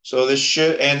 So this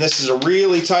should, and this is a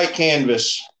really tight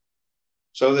canvas.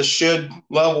 So this should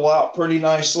level out pretty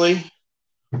nicely.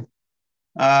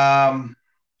 30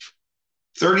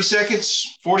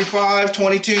 seconds, 45,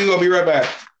 22. I'll be right back.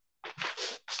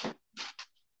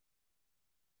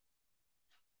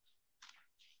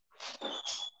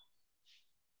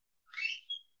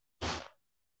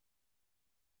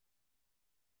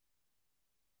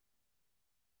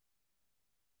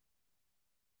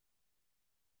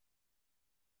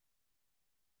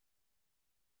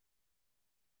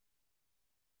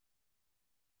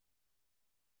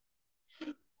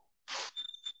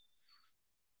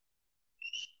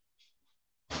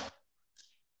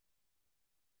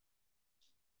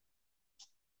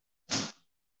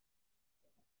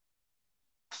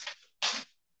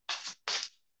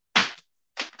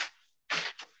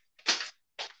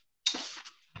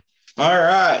 All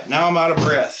right, now I'm out of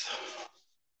breath.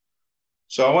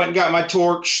 So I went and got my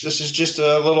torch. This is just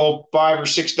a little $5 or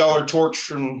 $6 torch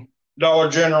from Dollar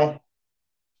General.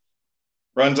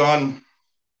 Runs on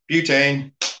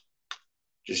butane,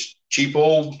 just cheap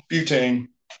old butane.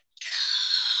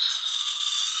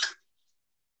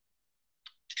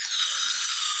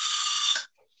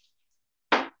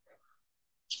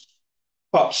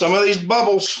 Pop some of these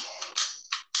bubbles.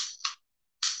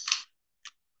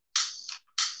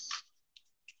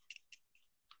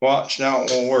 Watch, now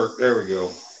it won't work. There we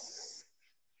go.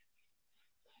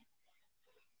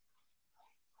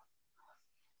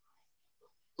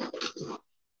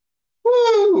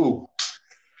 Woo!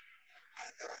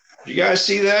 You guys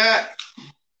see that?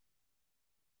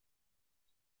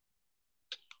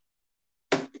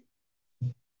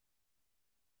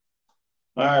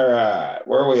 All right,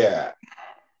 where are we at?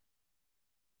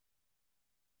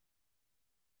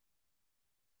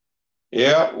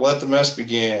 Yep, let the mess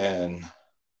begin.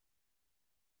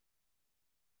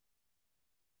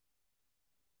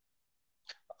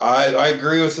 I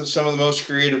agree with some of the most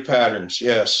creative patterns.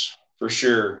 Yes, for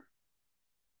sure.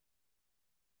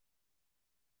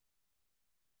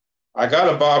 I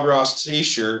got a Bob Ross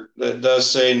t-shirt that does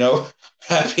say no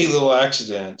happy little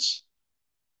accidents.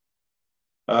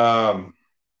 Your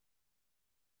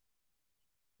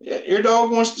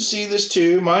dog wants to see this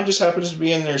too. Mine just happens to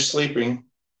be in there sleeping.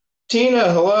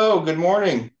 Tina, hello, good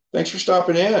morning. Thanks for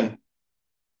stopping in.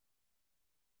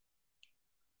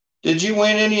 Did you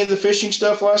win any of the fishing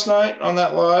stuff last night on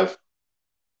that live?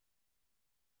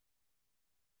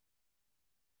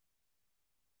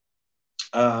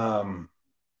 Um,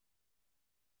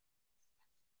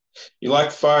 you like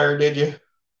the fire, did you?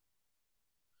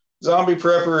 Zombie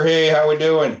Prepper, hey, how we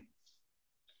doing?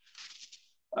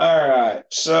 All right,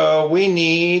 so we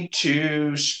need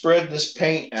to spread this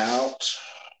paint out.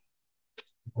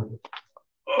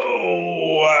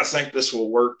 Oh, I think this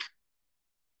will work.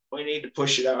 We need to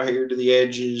push it out here to the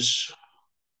edges.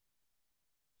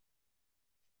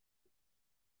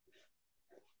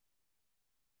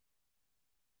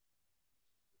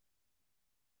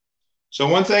 So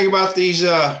one thing about these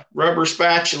rubber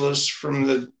spatulas from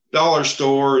the dollar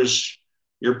store is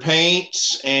your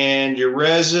paints and your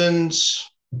resins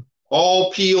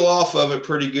all peel off of it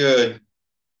pretty good.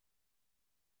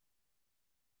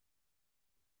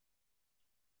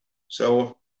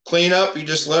 So clean up, you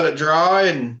just let it dry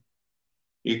and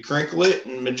you crinkle it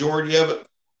and majority of it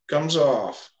comes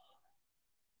off.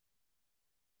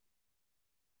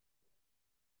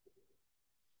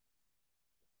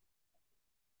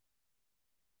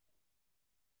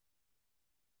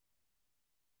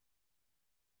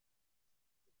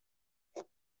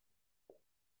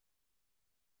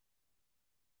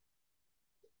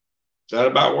 Is that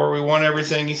about where we want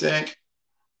everything, you think?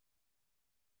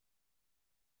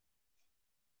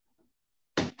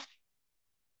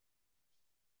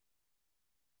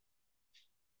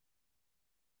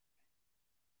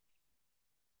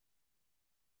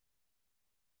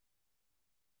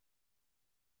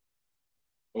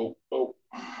 Oh, oh.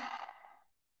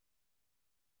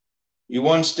 You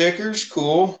won stickers?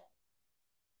 Cool.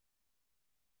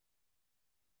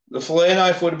 The fillet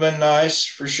knife would have been nice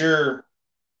for sure.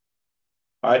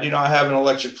 I do not have an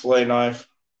electric fillet knife.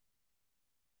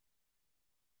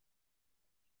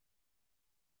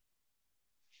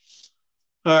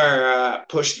 All right,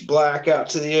 push the black out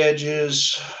to the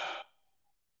edges.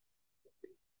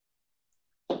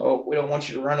 Oh, we don't want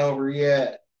you to run over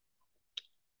yet.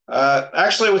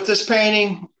 Actually, with this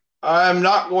painting, I'm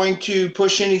not going to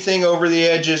push anything over the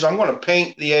edges. I'm going to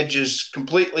paint the edges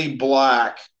completely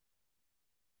black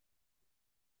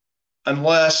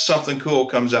unless something cool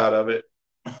comes out of it.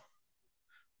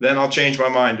 Then I'll change my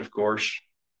mind, of course.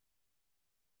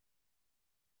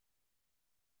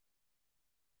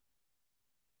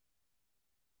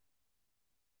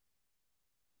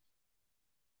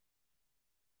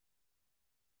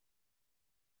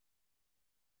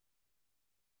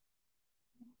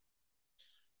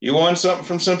 You want something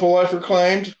from Simple Life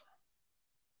Reclaimed?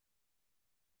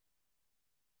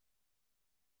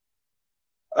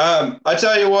 I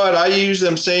tell you what, I use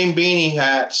them same beanie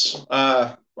hats.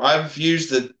 I've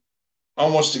used the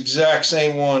almost exact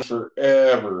same one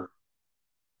forever.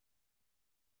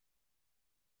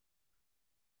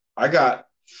 I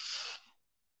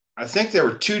think they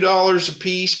were $2 a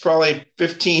piece, probably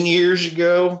 15 years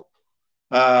ago.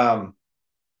 Um,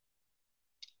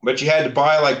 but you had to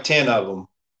buy like 10 of them.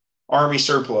 Army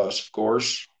surplus, of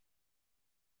course.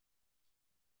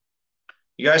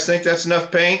 You guys think that's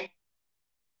enough paint?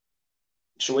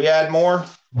 Should we add more?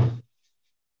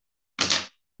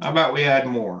 How about we add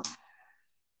more?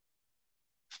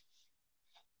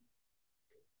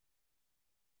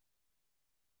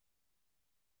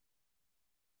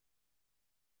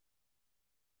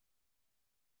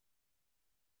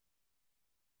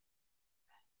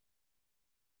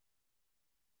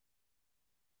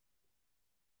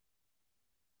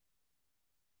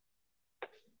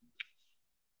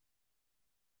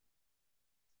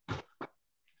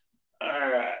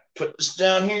 put this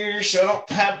down here so I don't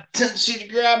have a tendency to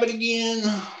grab it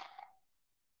again.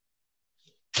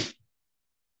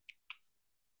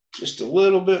 Just a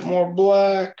little bit more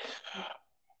black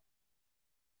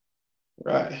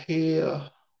right here.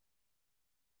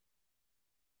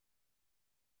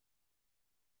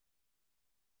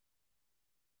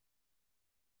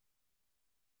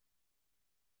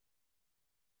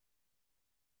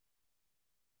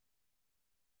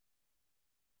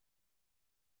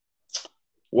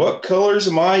 What colors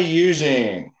am I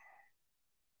using?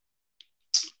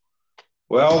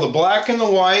 Well, the black and the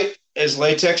white is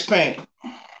latex paint.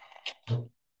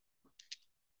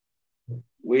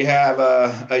 We have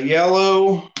a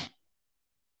yellow,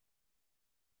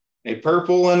 a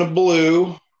purple, and a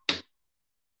blue.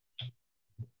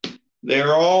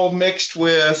 They're all mixed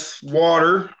with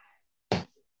water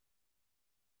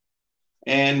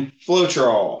and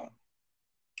Floetrol.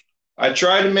 I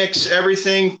try to mix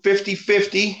everything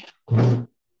 50-50.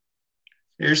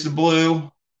 Here's the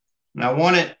blue, and I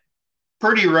want it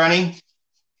pretty runny.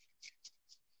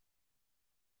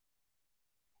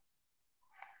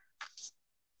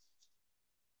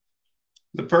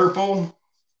 The purple.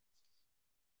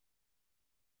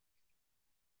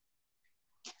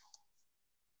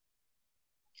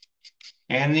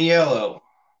 And the yellow.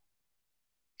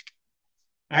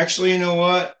 Actually, you know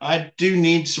what? I do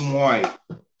need some white.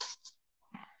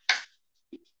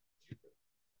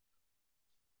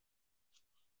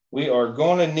 We are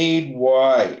going to need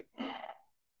white.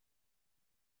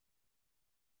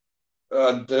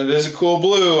 That is a cool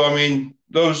blue. I mean,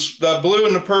 that blue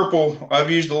and the purple,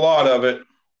 I've used a lot of it.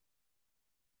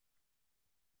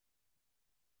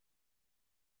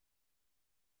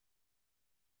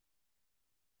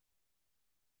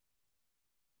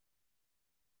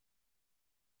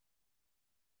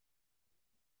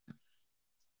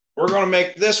 We're going to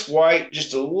make this white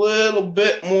just a little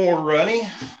bit more runny.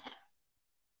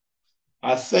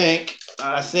 I think.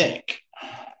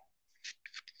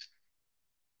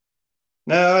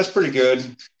 No, that's pretty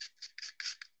good.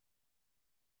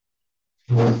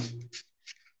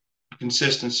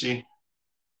 Consistency.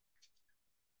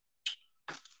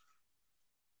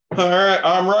 All right,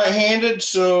 I'm right-handed,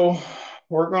 so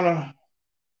we're going to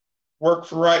work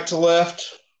from right to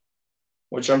left,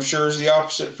 which I'm sure is the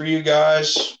opposite for you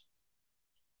guys.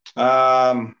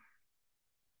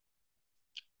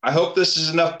 I hope this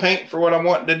is enough paint for what I'm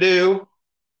wanting to do.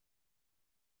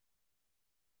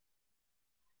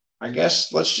 I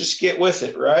guess let's just get with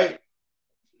it, right?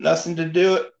 Nothing to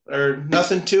do it, or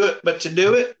nothing to it but to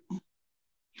do it.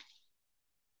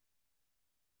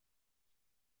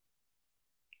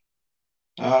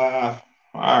 All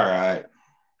right.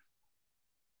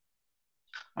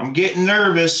 I'm getting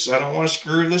nervous. I don't want to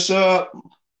screw this up,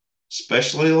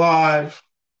 especially live.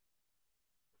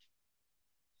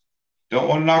 Don't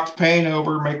want to knock the paint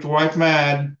over, make the wife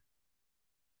mad.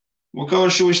 What color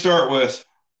should we start with?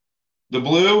 The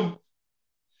blue?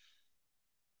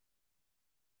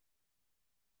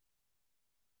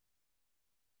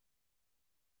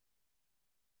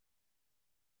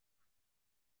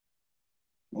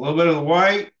 A little bit of the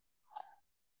white.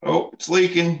 Oh, it's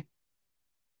leaking.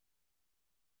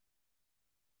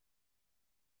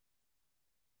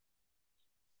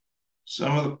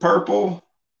 Some of the purple.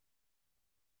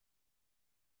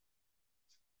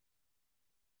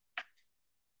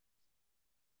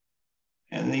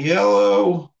 And the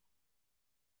yellow.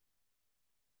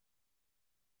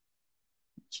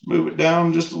 Let's move it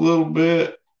down just a little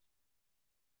bit.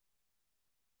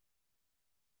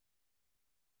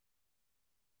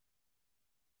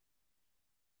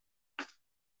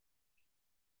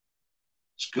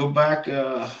 Let's go back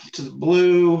to the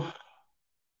blue.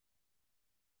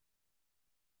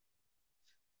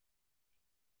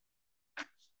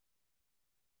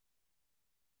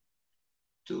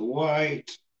 To the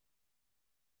white.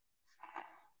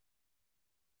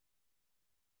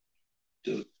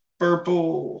 To the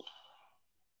purple.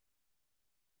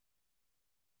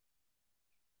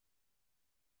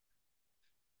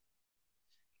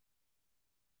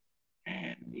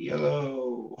 And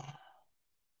yellow.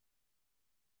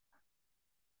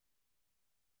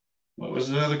 What was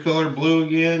the other color? Blue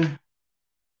again.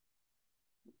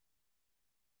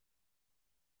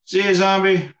 See you,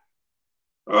 zombie.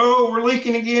 Oh, we're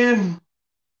leaking again.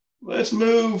 Let's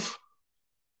move.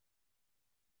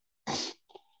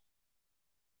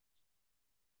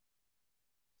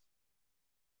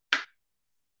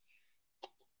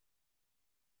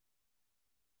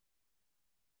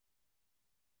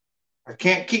 I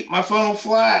can't keep my funnel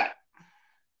flat.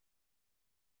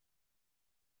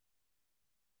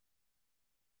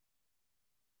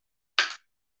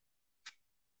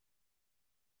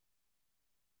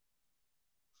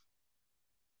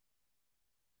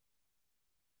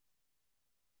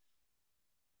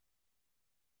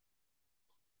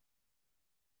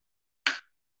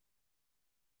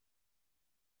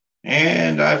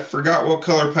 And I forgot what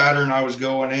color pattern I was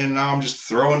going in. Now I'm just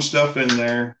throwing stuff in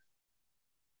there.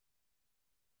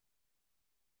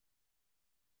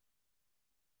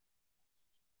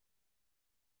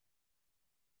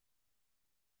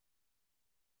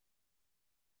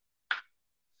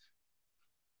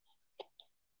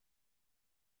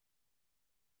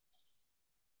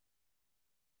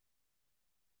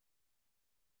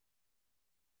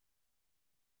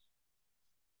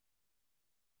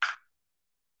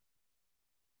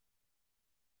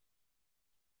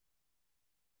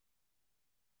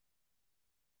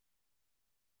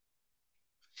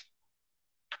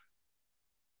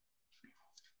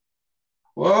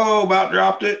 Whoa, about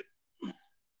dropped it.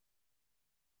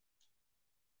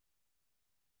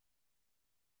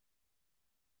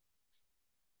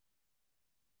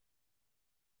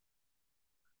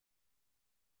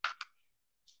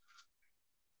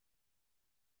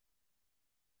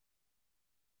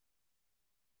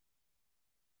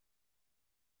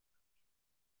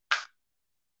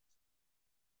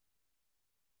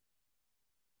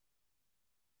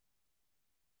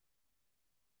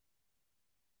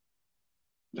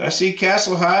 I see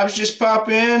Castle Hives just pop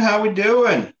in. How we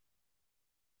doing?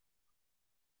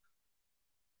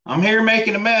 I'm here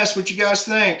making a mess. What you guys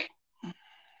think?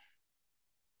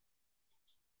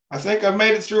 I think I've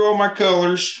made it through all my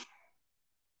colors.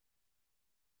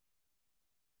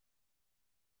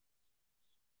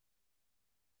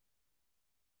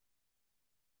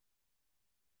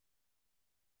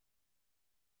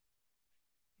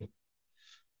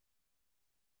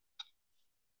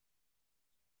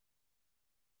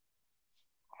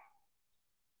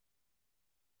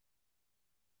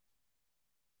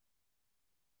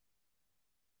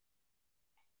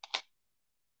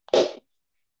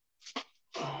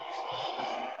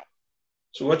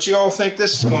 So what you all think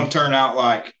this is going to turn out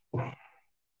like?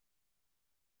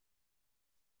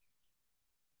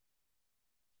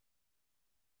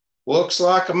 Looks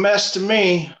like a mess to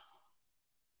me.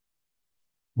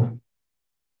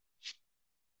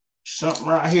 Something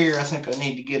right here I think I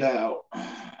need to get out.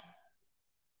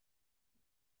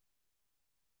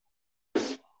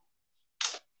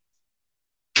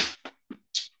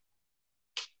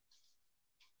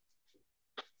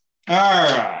 All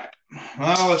right.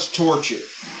 Now let's torch it.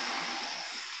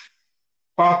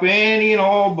 Pop any and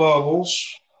all bubbles.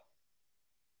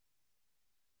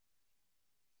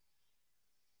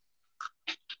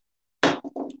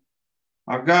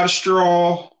 I've got a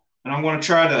straw, and I'm going to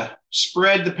try to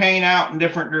spread the paint out in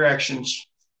different directions.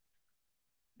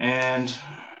 And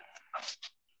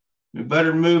we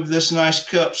better move this nice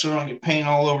cup so I don't get paint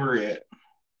all over it.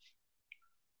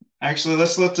 Actually,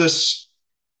 let's let this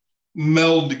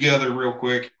meld together real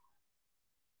quick.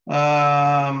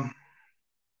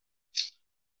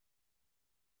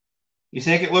 You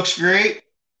think it looks great?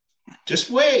 Just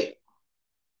wait.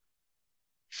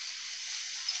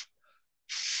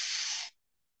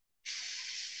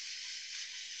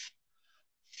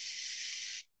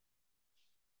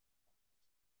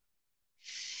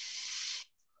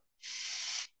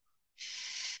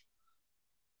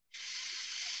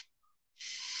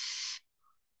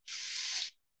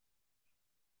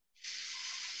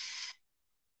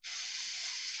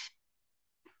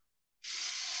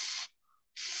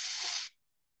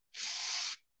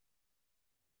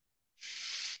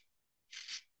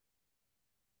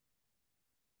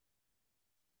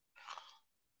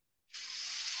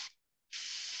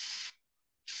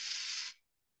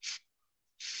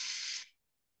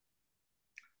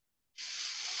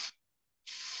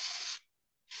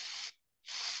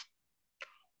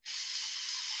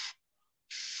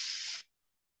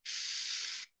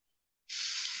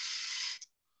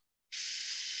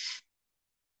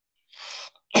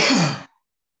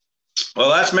 Well,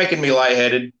 that's making me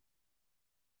lightheaded.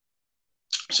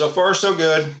 So far, so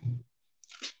good.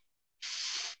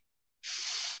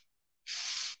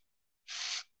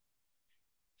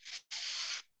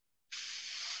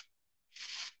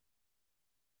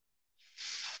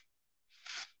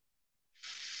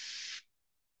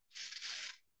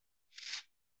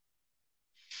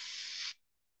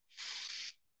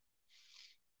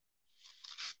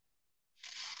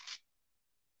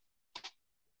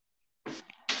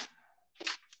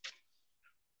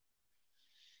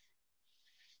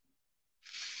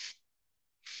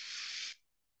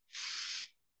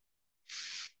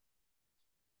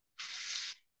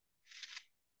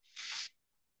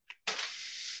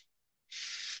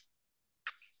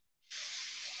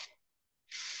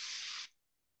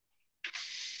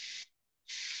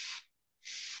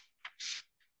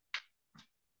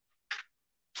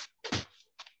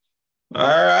 All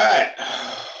right.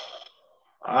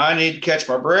 I need to catch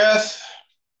my breath.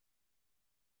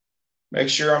 Make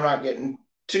sure I'm not getting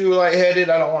too lightheaded.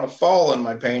 I don't want to fall in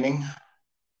my painting.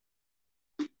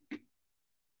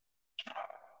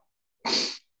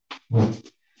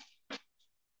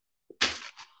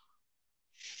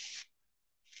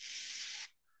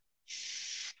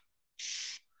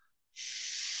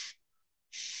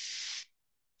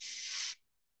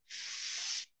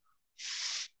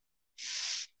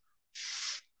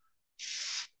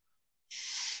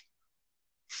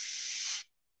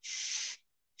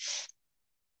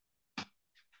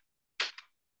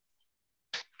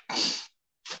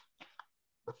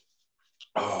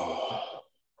 Oh.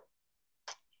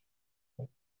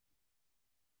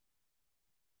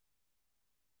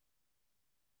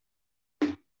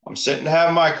 I'm sitting to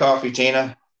have my coffee,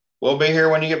 Tina. We'll be here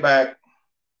when you get back.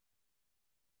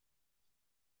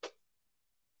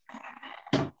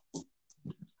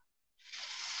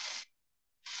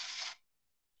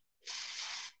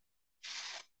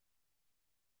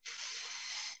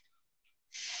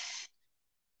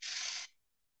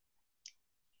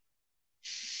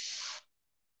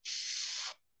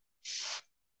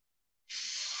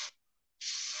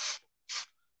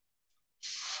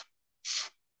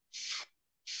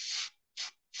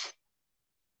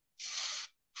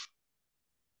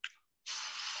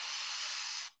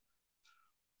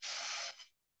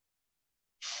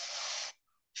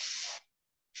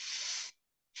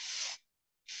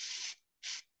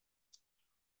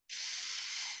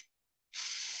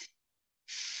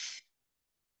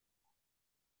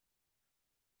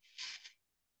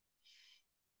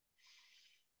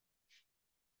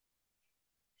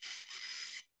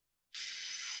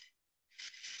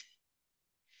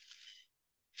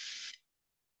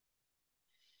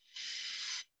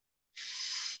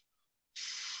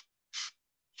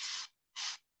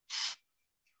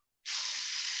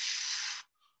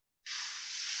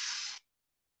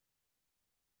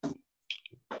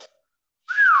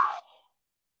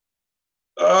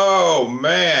 Oh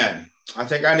man, I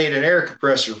think I need an air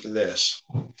compressor for this.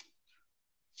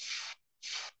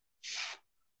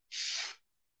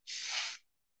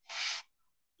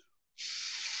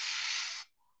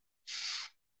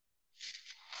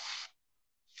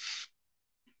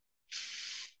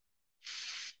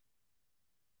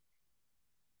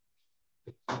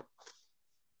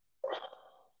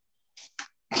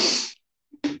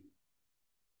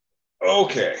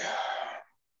 Okay.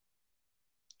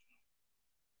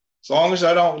 As long as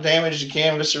I don't damage the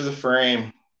canvas or the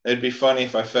frame, it'd be funny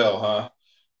if I fell, huh?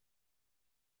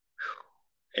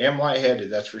 Am lightheaded,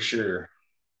 that's for sure.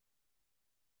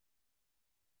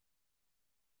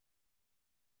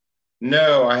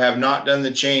 No, I have not done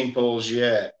the chain pulls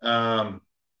yet. I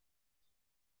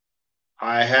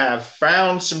have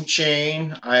found some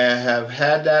chain. I have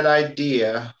had that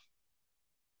idea.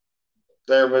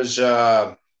 There was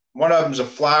one of them's a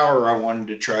flower I wanted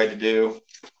to try to do.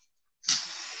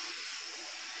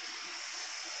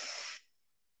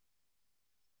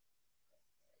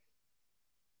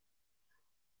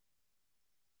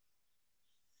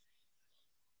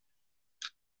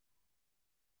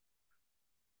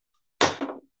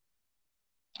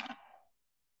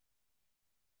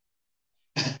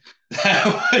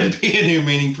 That would be a new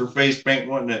meaning for face paint,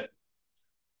 wouldn't it?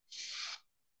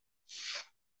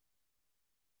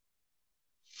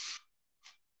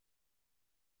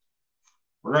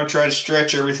 We're going to try to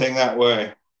stretch everything that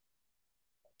way.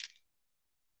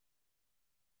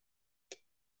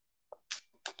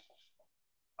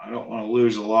 I don't want to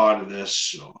lose a lot of this,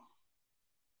 so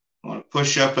I want to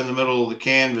push up in the middle of the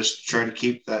canvas to try to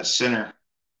keep that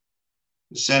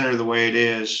the center the way it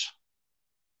is.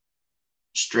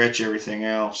 Stretch everything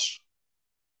else.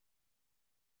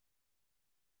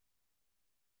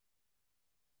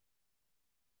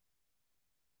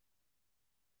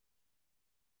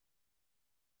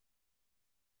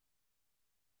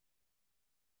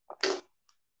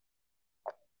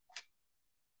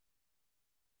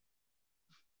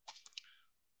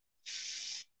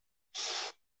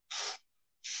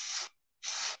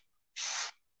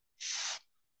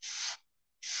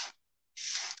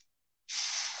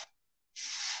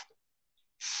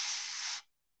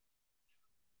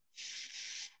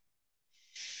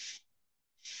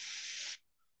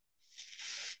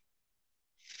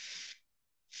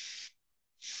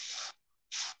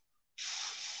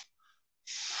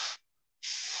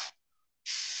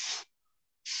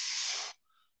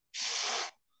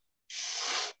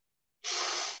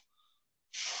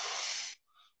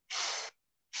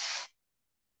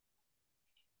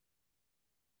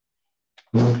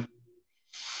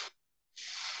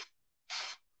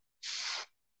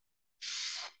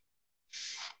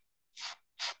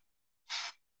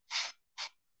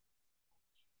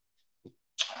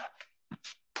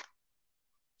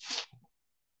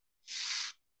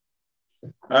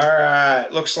 All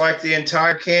right, looks like the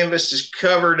entire canvas is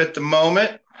covered at the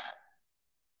moment.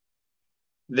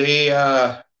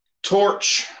 The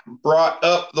torch brought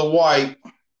up the white.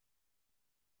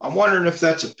 I'm wondering if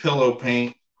that's a pillow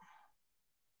paint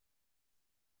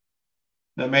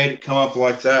that made it come up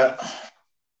like that.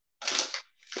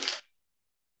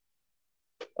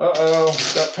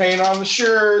 Uh-oh, got paint on the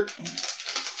shirt.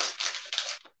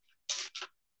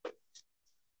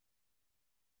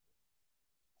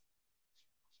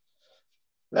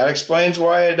 That explains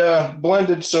why it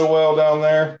blended so well down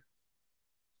there.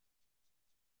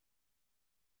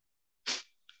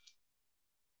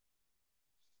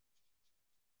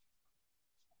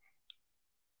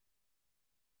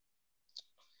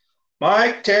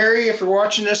 Mike, Terry, if you're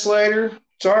watching this later,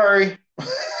 sorry. If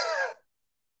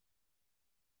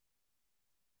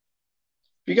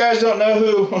you guys don't know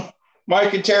who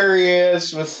Mike and Terry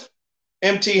is with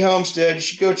MT Homestead, you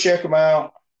should go check them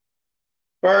out.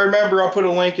 If I remember, I'll put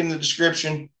a link in the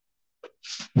description.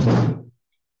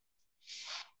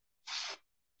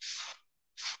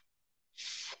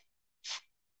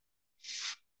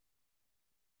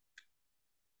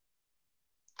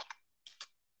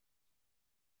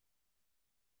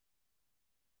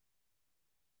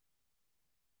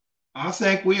 I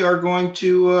think we are going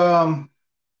to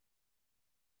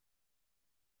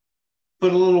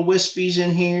put a little wispies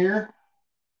in here.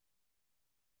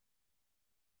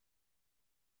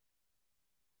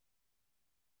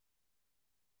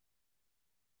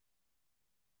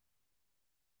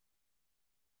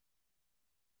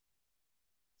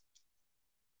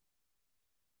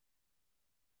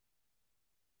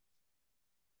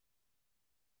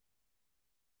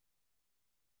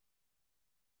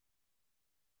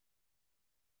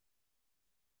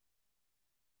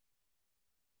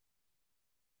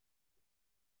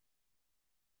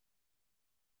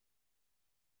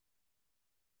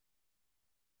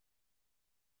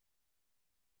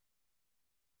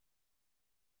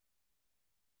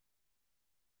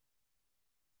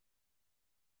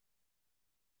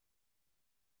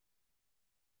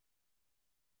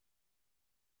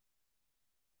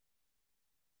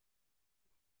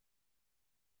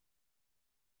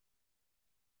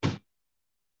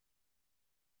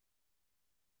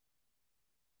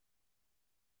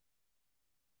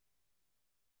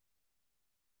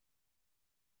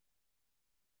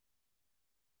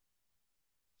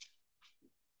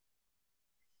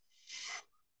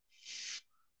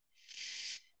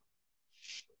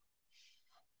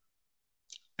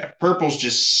 That purple's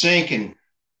just sinking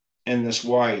in this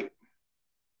white.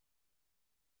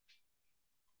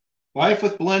 Life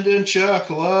with Belinda and Chuck.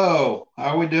 Hello.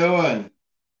 How we doing?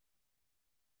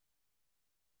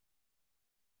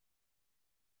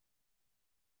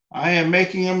 I am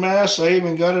making a mess. I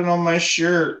even got it on my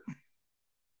shirt.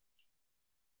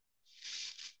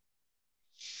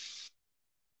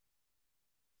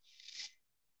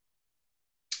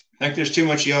 I think there's too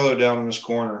much yellow down in this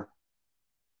corner.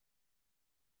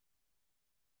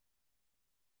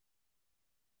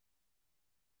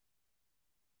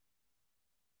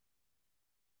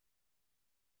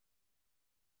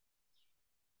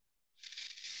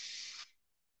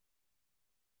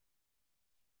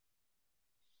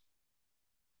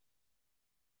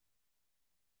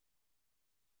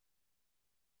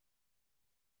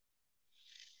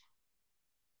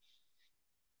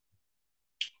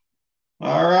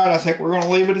 All right, I think we're going to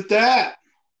leave it at that.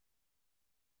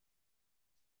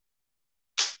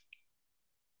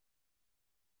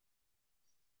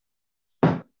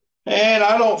 And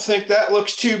I don't think that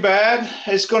looks too bad.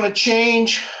 It's going to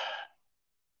change.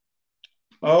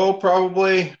 Oh,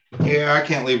 probably. Yeah, I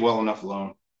can't leave well enough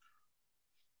alone.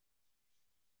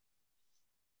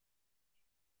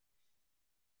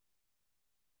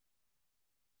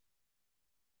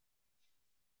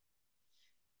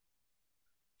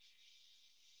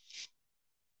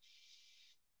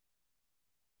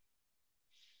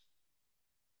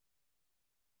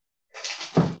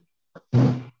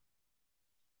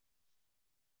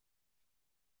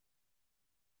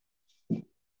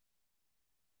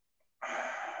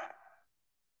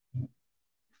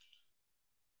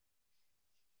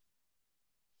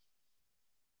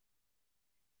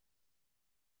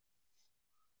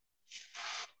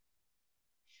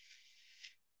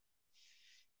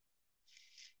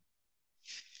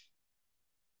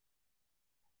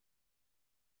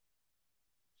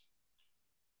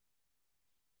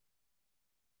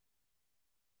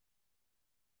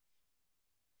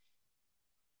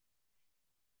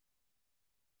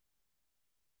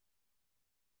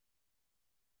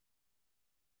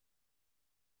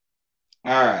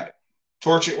 All right.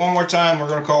 Torch it one more time. We're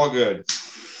going to call it good.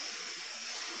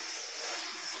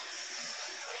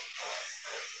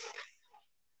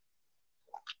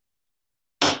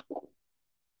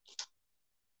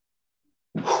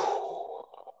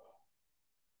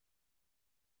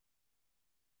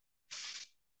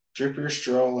 Drip your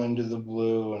straw into the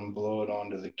blue and blow it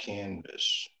onto the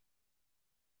canvas.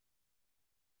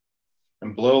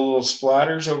 And blow little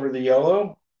splatters over the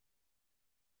yellow.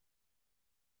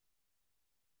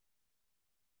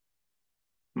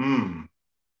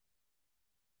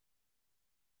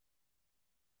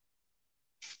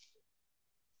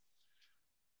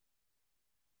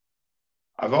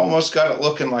 I've almost got it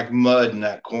looking like mud in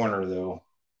that corner, though.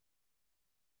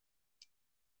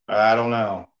 I don't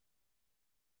know.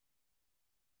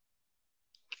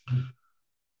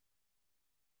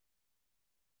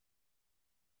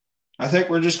 I think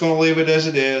we're just going to leave it as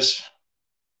it is.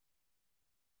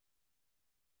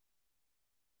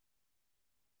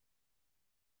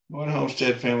 What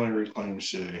Homestead Family Reclaim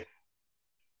say?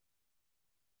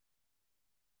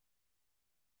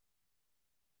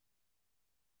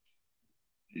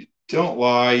 Don't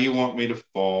lie, you want me to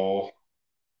fall.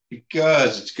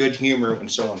 Because it's good humor when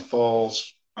someone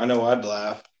falls. I know I'd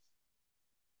laugh.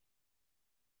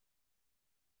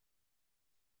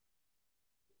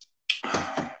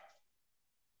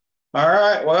 All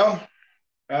right, well,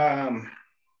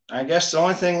 I guess the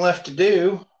only thing left to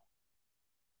do,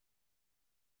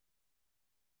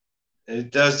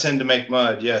 it does tend to make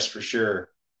mud, yes, for sure.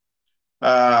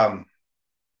 I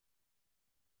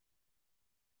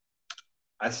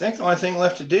think the only thing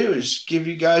left to do is give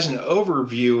you guys an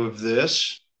overview of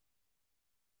this,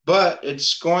 but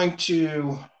it's going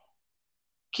to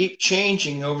keep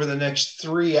changing over the next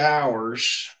 3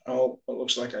 hours. Oh, it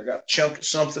looks like I got a chunk of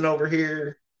something over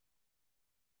here.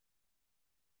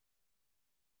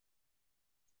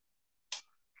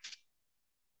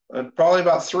 Probably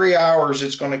about 3 hours,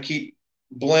 it's going to keep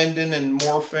blending and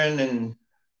morphing and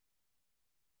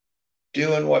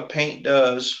doing what paint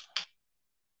does.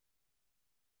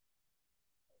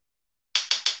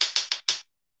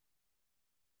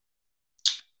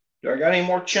 Do I got any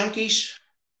more chunkies?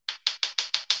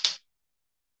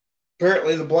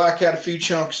 Apparently the black had a few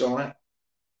chunks on it.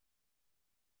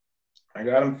 I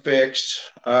got them fixed.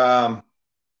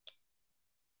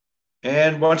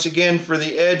 And once again, for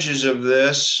the edges of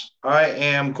this, I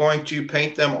am going to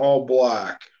paint them all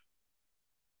black.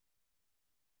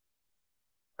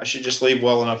 I should just leave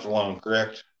well enough alone,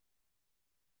 correct?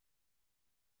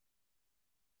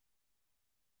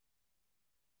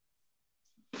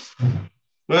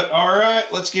 But all right,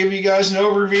 let's give you guys an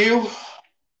overview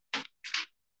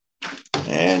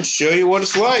and show you what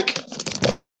it's like.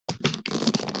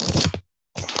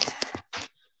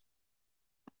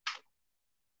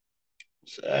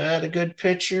 Is that a good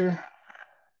picture?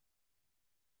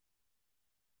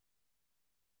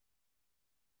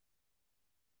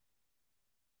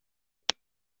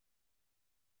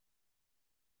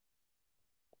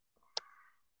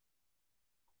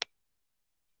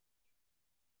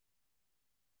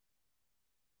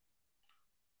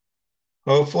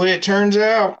 Hopefully it turns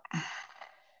out.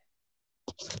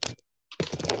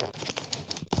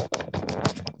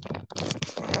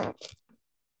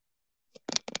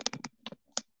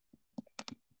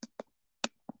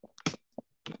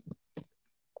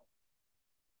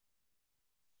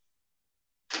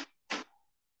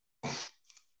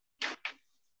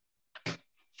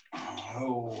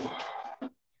 Oh.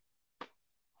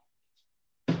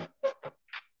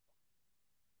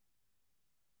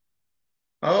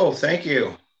 Oh, thank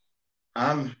you.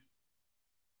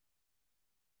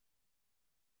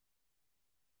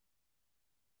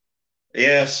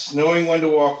 Yes, knowing when to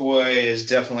walk away is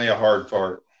definitely a hard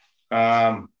part.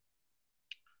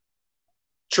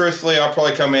 Truthfully, I'll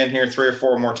probably come in here 3 or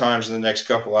 4 more times in the next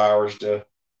couple hours to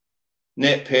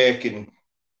nitpick and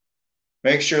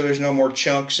make sure there's no more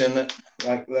chunks in it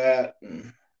like that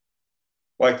and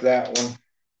like that one.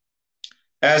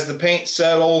 As the paint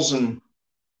settles and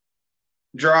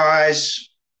dries,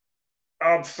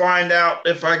 I'll find out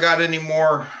if I got any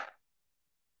more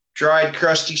dried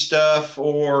crusty stuff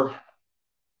or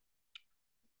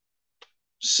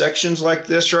sections like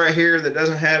this right here that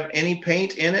doesn't have any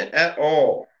paint in it at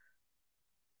all.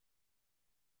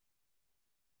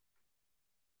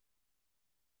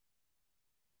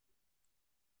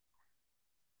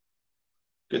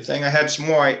 Good thing I had some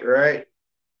white, right?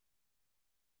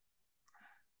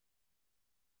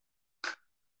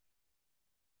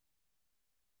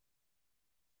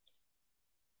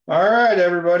 All right,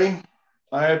 everybody.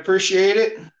 I appreciate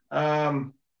it.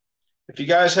 If you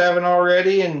guys haven't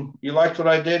already and you liked what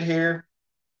I did here,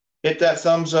 hit that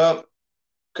thumbs up.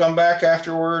 Come back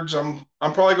afterwards. I'm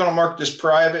probably going to mark this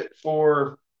private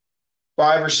for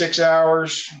 5 or 6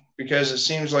 hours because it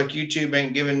seems like YouTube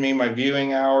ain't giving me my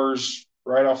viewing hours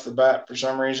right off the bat for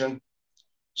some reason.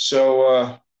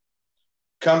 So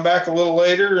come back a little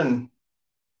later and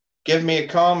give me a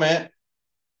comment,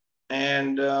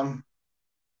 and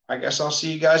I guess I'll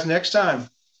see you guys next time.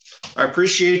 I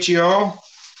appreciate you all.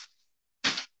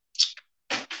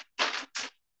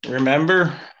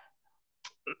 Remember,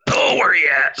 oh, where you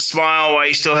at? Smile while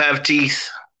you still have teeth.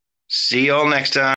 See y'all next time.